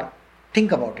called God,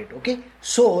 think about it, okay?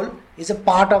 Soul is a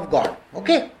part of God,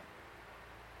 okay?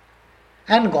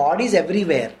 And God is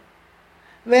everywhere.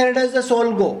 Where does the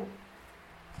soul go?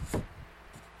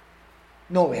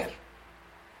 Nowhere.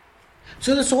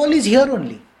 So the soul is here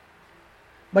only.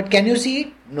 But can you see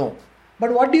it? No.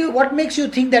 But what makes you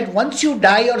think that once you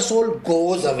die your soul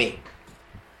goes away?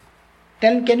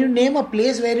 Can you name a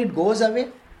place where it goes away?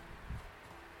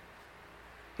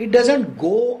 It doesn't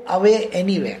go away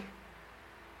anywhere.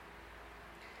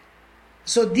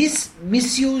 So this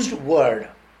misused word,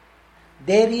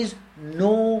 there is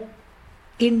no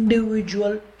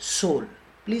individual soul.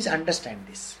 Please understand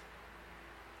this.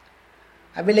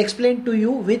 I will explain to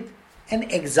you with an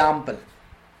example.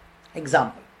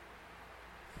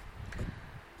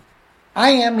 I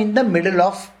am in the middle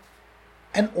of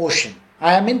an ocean.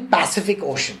 I am in Pacific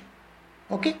Ocean.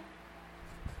 Okay?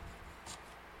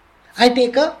 I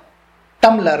take a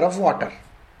tumbler of water.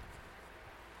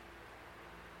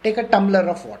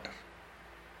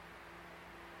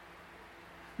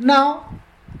 Now,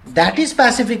 that is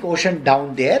Pacific Ocean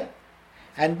down there,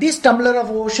 and this tumbler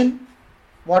of ocean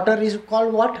water is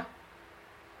called what?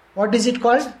 What is it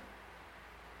called?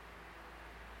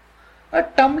 A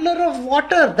tumbler of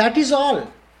water, that is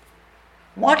all.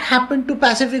 What happened to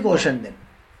Pacific Ocean then?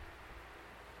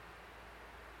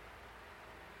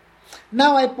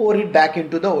 Now I pour it back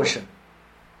into the ocean.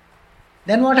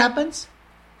 Then what happens?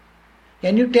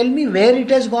 Can you tell me where it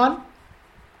has gone?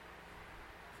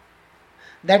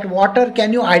 That water,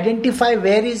 can you identify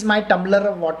where is my tumbler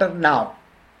of water now?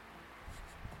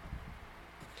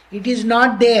 It is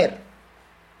not there.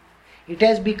 It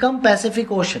has become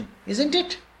Pacific Ocean, isn't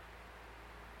it?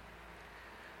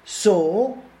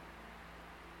 So,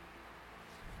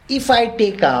 if I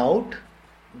take out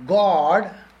God,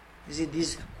 you see,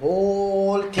 this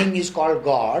whole thing is called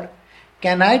God.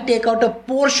 Can I take out a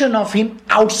portion of Him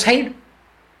outside?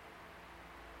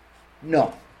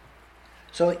 No.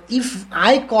 So if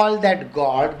I call that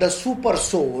God the super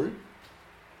soul,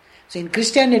 so in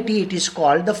Christianity it is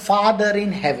called the Father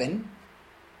in heaven.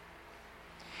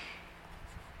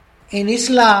 In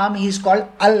Islam he is called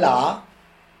Allah.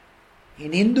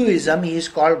 In Hinduism he is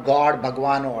called God,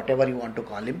 Bhagwan, or whatever you want to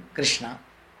call him, Krishna.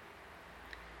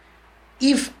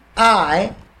 If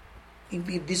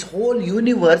this whole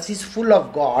universe is full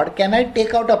of God, can I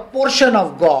take out a portion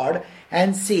of God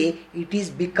and say it is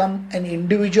become an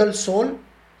individual soul?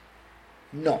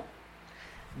 No.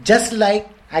 Just like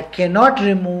I cannot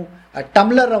remove a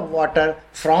tumbler of water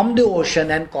from the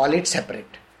ocean and call it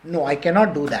separate. No, I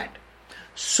cannot do that.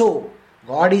 So,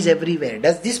 God is everywhere.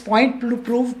 Does this point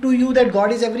prove to you that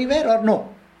God is everywhere or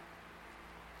no?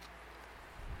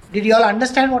 Did you all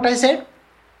understand what I said?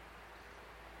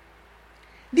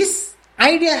 This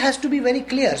idea has to be very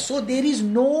clear. So, there is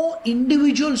no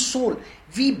individual soul.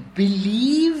 We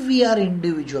believe we are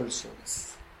individual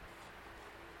souls.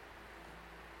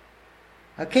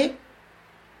 Okay?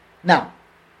 Now,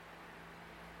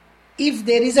 if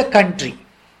there is a country,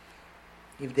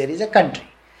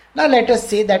 now let us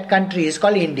say that country is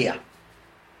called India.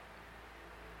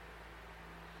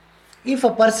 If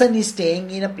a person is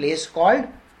staying in a place called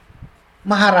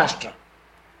Maharashtra,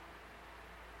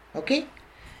 okay,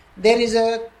 there is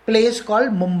a place called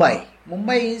Mumbai.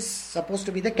 Mumbai is supposed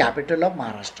to be the capital of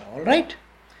Maharashtra, alright?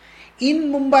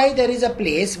 In Mumbai there is a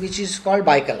place which is called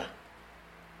Baikala.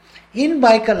 In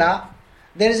Baikala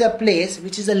there is a place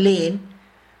which is a lane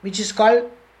which is called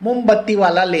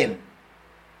Mombattiwala lane.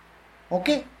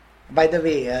 Okay? By the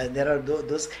way, there are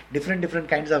those different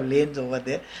kinds of lanes over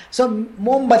there. So,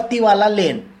 Mombattiwala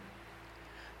lane.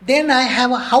 Then I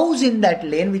have a house in that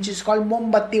lane which is called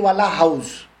Mombattiwala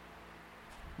house.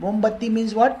 Mombatti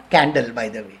means what? Candle, by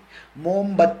the way.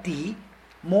 Mombatti.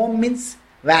 Mom means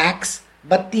wax.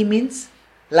 Batti means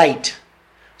light.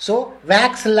 So,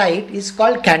 wax light is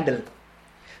called candle.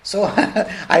 So,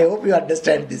 I hope you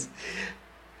understand this.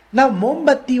 Now,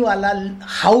 Mombattiwala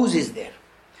house is there.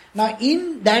 Now,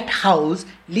 in that house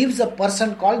lives a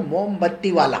person called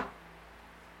Mombattiwala.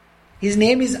 His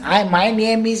name is, my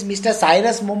name is Mr.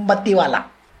 Cyrus Mombattiwala.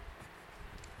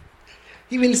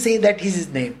 He will say that is his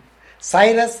name.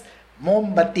 Cyrus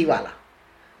Mombattiwala.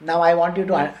 Now, I want you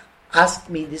to ask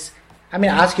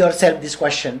yourself this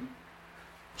question.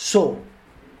 So,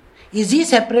 is he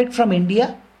separate from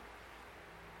India?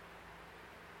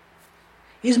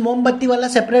 Is Mombattiwala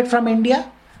separate from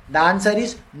India? The answer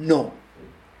is no.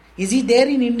 Is he there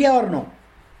in India or no?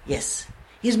 Yes.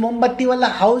 Is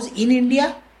Mombattiwala house in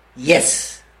India?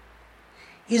 Yes.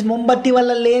 Is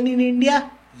Mombattiwala lane in India?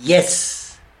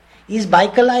 Yes. Is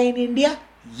Baikala in India?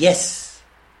 Yes.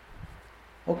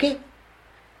 Okay?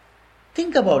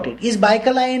 Think about it. Is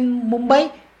Baikala in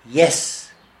Mumbai? Yes.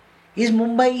 Is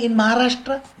Mumbai in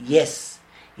Maharashtra? Yes.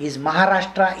 Is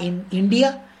Maharashtra in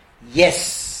India?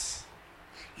 Yes.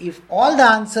 If all the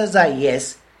answers are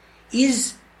yes,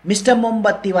 is Mr.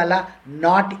 Mombattiwala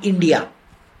not India?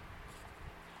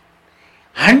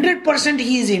 100%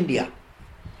 he is India.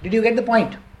 Did you get the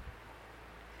point?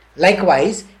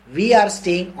 Likewise, we are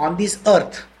staying on this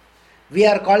earth. We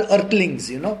are called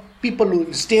earthlings, people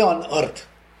who stay on earth.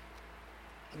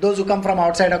 Those who come from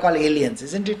outside are called aliens,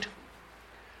 isn't it?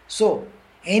 So,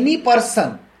 any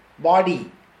person, body,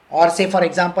 or say for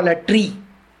example a tree,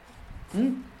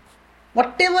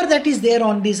 whatever that is there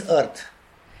on this earth,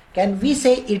 can we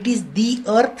say it is the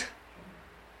earth?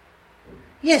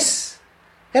 Yes,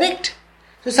 correct.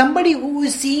 So somebody who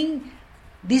is seeing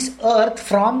this earth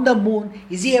from the moon,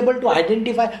 is he able to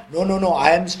identify, no,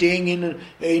 I am staying in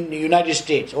United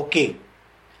States, okay.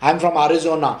 I am from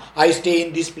Arizona, I stay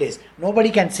in this place.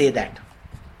 Nobody can say that.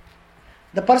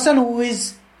 The person who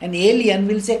is an alien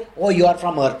will say, oh, you are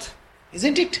from earth,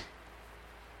 isn't it?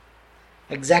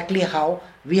 Exactly how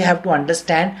we have to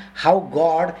understand how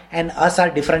God and us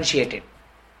are differentiated.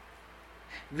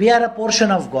 We are a portion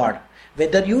of God,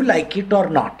 whether you like it or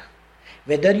not.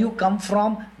 Whether you come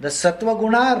from the Sattva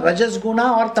Guna, Rajas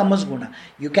Guna or Tamas Guna.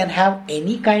 You can have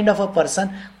any kind of a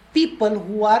person. People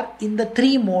who are in the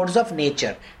three modes of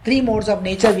nature. Three modes of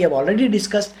nature we have already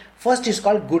discussed. First is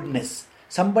called goodness.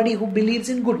 Somebody who believes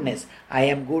in goodness. I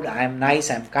am good, I am nice,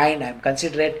 I am kind, I am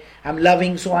considerate, I am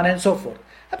loving, so on and so forth.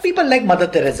 People like Mother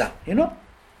Teresa, You know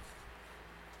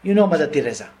Mother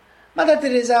Teresa. Mother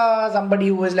Teresa, somebody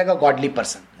who is like a godly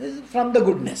person. From the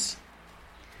goodness.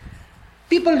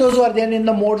 People, those who are there in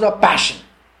the modes of passion.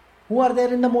 Who are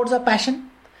there in the modes of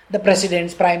passion? The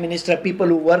presidents, prime minister, people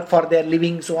who work for their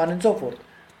living, so on and so forth.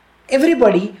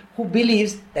 Everybody who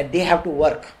believes that they have to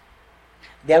work.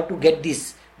 They have to get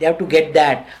this. They have to get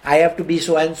that. I have to be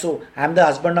so and so. I am the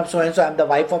husband of so and so. I am the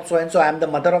wife of so and so. I am the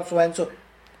mother of so and so.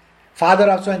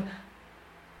 Father of so and so.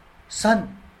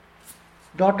 Son,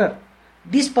 daughter.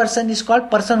 This person is called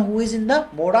person who is in the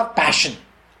mode of passion.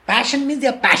 Passion means they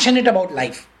are passionate about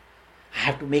life. I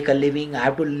have to make a living, I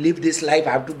have to live this life,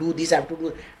 I have to do this, I have to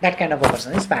do that kind of a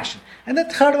person is passion. And the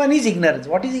third one is ignorance.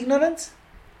 What is ignorance?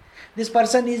 This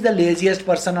person is the laziest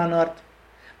person on earth.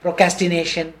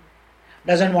 Procrastination,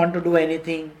 doesn't want to do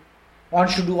anything,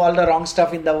 wants to do all the wrong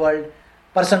stuff in the world,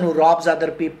 person who robs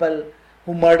other people, who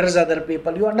who murders other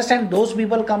people. You understand, those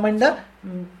people come in the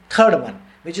third one,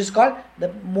 which is called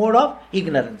the mode of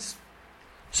ignorance.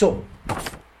 So,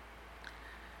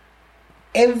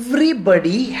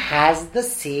 everybody has the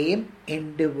same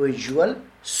individual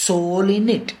soul in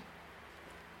it.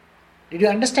 Did you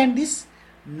understand this?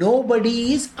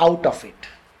 Nobody is out of it.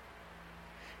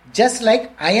 Just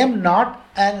like I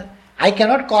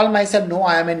cannot call myself, no,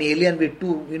 I am an alien with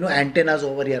two, antennas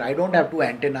over here. I don't have two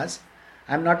antennas.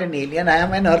 I am not an alien. I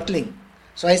am an earthling.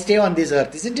 So I stay on this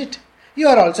earth, isn't it? You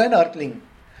are also an earthling.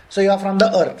 So you are from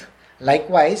the earth.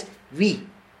 Likewise,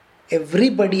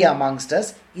 everybody amongst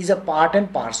us is a part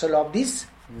and parcel of this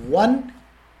one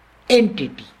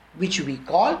entity, which we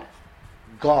call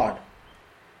God.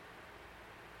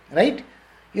 Right?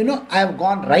 I have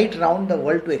gone right round the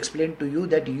world to explain to you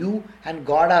that you and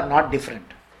God are not different.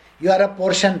 You are a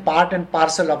portion, part and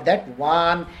parcel of that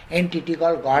one entity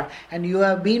called God, and you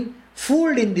have been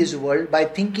fooled in this world by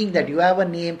thinking that you have a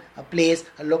name, a place,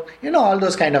 a look, all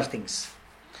those kind of things.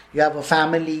 You have a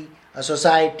family, a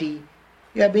society.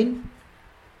 You have been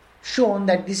shown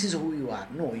that this is who you are.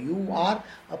 No, you are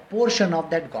a portion of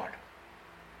that God.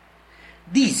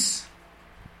 This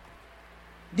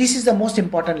is the most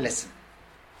important lesson.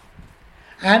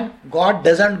 And God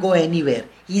doesn't go anywhere.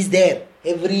 He is there,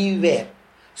 everywhere.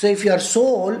 So if your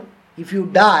soul, if you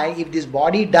die, if this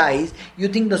body dies, you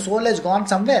think the soul has gone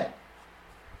somewhere.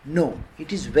 No,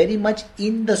 it is very much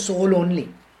in the soul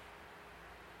only.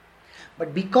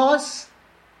 But because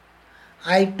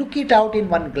I took it out in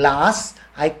one glass,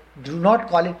 I do not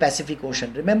call it Pacific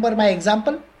Ocean. Remember my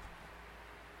example?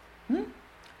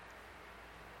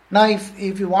 Now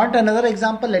if you want another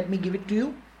example, let me give it to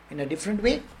you in a different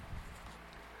way.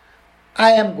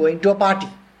 I am going to a party.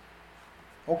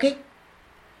 Okay?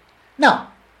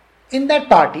 Now, in that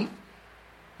party,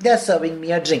 they are serving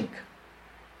me a drink.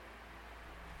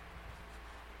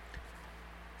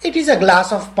 It is a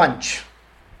glass of punch.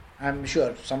 I am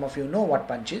sure some of you know what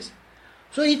punch is.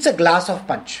 So it's a glass of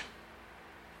punch.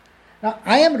 Now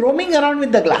I am roaming around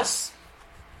with the glass.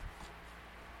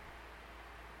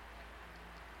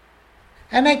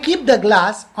 And I keep the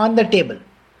glass on the table.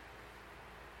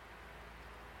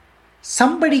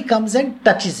 Somebody comes and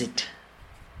touches it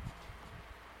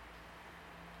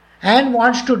and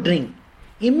wants to drink.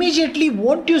 Immediately,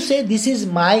 won't you say, this is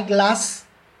my glass?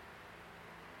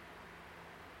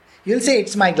 You'll say,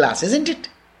 it's my glass, isn't it?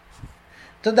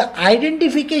 So the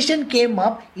identification came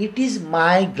up, it is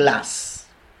my glass.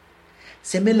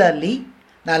 Similarly,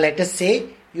 now let us say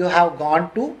you have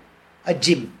gone to a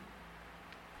gym.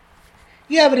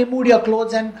 You have removed your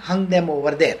clothes and hung them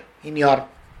over there in your,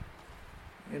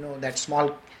 that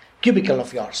small cubicle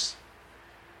of yours.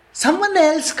 Someone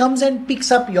else comes and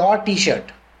picks up your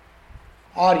t-shirt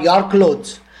or your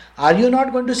clothes. Are you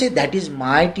not going to say, that is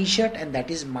my t-shirt and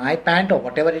that is my pant or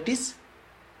whatever it is?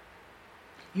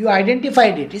 You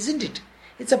identified it, isn't it?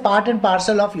 It's a part and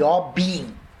parcel of your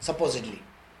being, supposedly.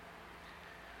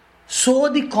 So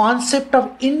the concept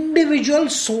of individual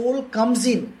soul comes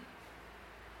in.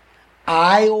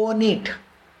 I own it.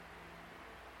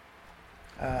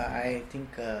 I think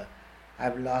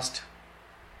I've lost.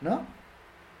 No?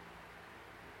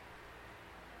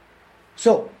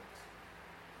 So,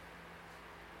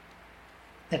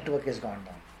 network has gone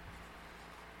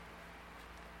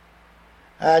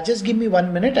down. Just give me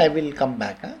 1 minute, I will come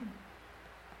back.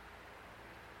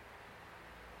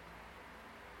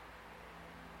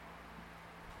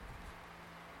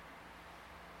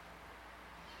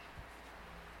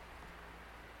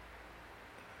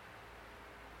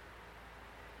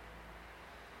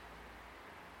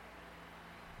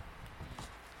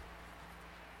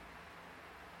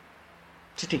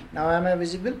 Chitty, now am I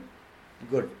visible?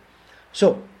 Good.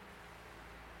 So,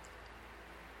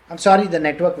 I'm sorry the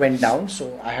network went down,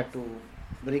 so I had to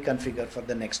reconfigure for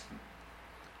the next one.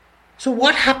 So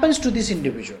what happens to this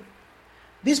individual?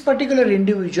 This particular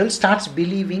individual starts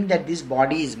believing that this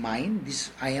body is mine, this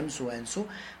I am so and so,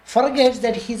 forgets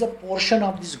that he is a portion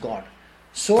of this God.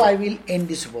 So I will end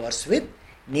this verse with,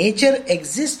 nature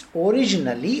exists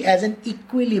originally as an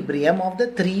equilibrium of the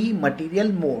three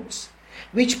material modes,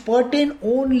 which pertain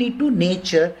only to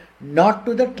nature, not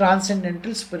to the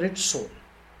transcendental spirit soul.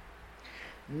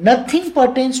 Nothing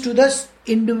pertains to the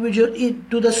individual,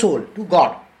 to the soul, to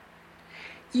God.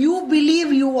 You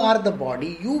believe you are the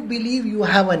body, you believe you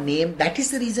have a name, that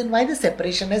is the reason why the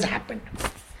separation has happened.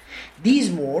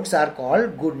 These modes are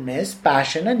called goodness,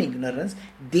 passion and ignorance.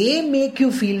 They make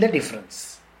you feel the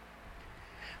difference.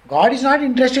 God is not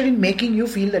interested in making you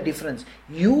feel the difference.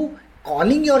 You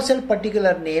calling yourself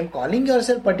particular name, calling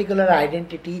yourself particular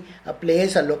identity, a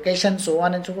place, a location, so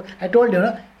on and so forth. I told you,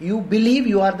 you believe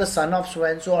you are the son of so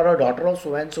and so or a daughter of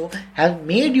so and so, has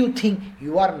made you think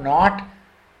you are not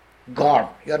God,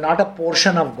 you are not a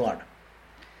portion of God.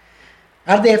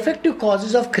 Are the effective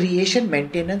causes of creation,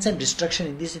 maintenance and destruction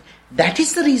in this. That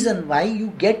is the reason why you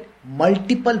get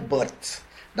multiple births.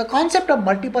 The concept of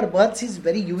multiple births is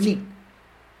very unique.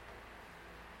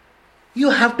 You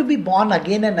have to be born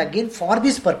again and again for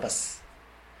this purpose.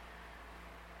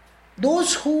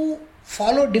 Those who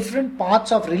follow different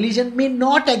paths of religion may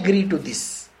not agree to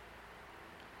this.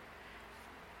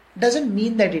 Doesn't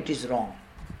mean that it is wrong.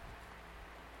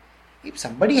 If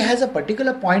somebody has a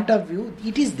particular point of view,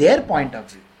 it is their point of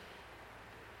view.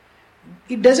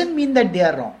 It doesn't mean that they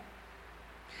are wrong.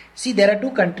 See, there are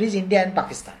two countries, India and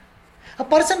Pakistan. A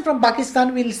person from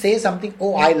Pakistan will say something,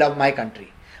 oh, I love my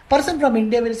country. Person from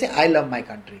India will say, I love my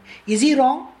country. Is he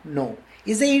wrong? No.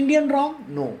 Is the Indian wrong?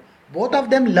 No. Both of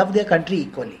them love their country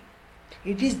equally.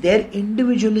 It is their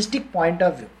individualistic point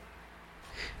of view.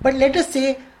 But let us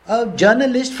say a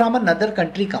journalist from another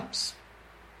country comes.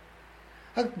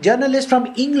 A journalist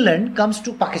from England comes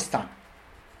to Pakistan.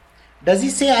 Does he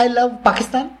say, I love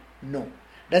Pakistan? No.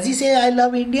 Does he say, I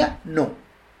love India? No.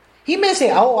 He may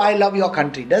say, oh, I love your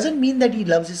country. Doesn't mean that he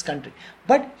loves his country.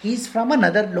 But he is from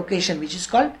another location which is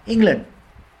called England.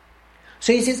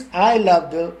 So he says, I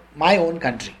love my own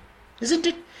country. Isn't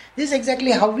it? This is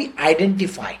exactly how we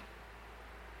identify.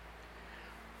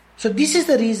 So this is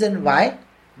the reason why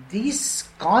this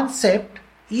concept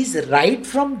is right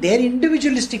from their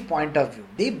individualistic point of view.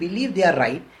 They believe they are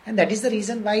right, and that is the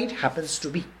reason why it happens to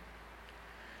be.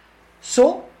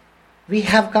 So we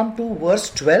have come to verse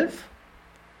 12.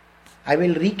 I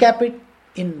will recap it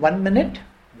in 1 minute,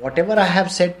 whatever I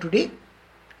have said today.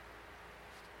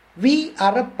 We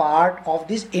are a part of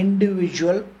this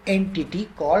individual entity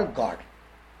called God,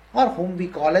 or whom we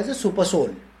call as a super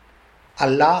soul,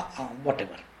 Allah,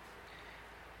 whatever.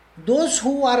 Those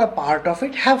who are a part of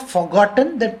it have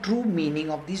forgotten the true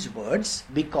meaning of these words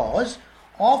because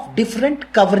of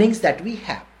different coverings that we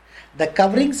have. The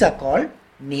coverings are called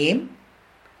name.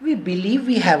 We believe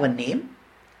we have a name.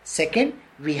 Second,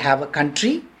 we have a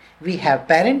country. We have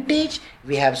parentage.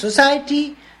 We have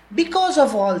society. Because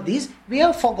of all this, we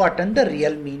have forgotten the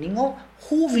real meaning of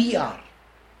who we are.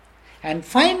 And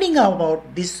finding out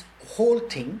about this whole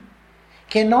thing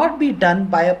cannot be done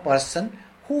by a person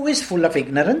who is full of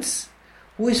ignorance,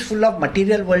 who is full of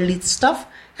material worldly stuff,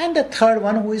 and the third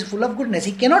one who is full of goodness.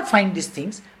 He cannot find these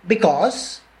things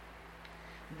because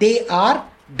they are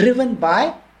driven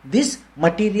by this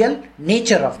material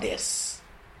nature of theirs.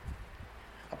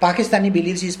 A Pakistani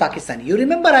believes he is Pakistani. You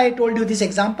remember I told you this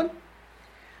example?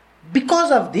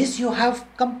 Because of this, you have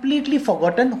completely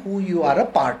forgotten who you are a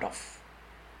part of.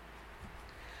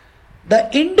 The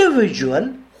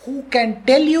individual who can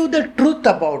tell you the truth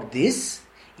about this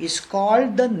is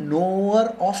called the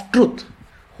knower of truth,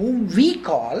 whom we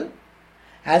call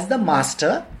as the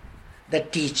master, the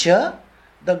teacher,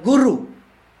 the guru.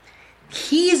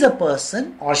 He is a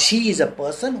person or she is a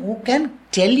person who can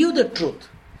tell you the truth.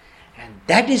 And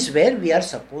that is where we are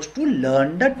supposed to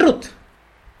learn the truth.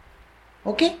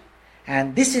 Okay?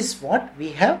 And this is what we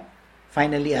have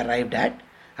finally arrived at.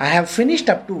 I have finished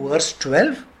up to verse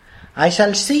 12. I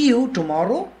shall see you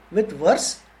tomorrow with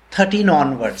verse 13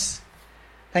 onwards.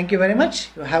 Thank you very much.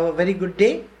 You have a very good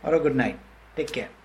day or a good night. Take care.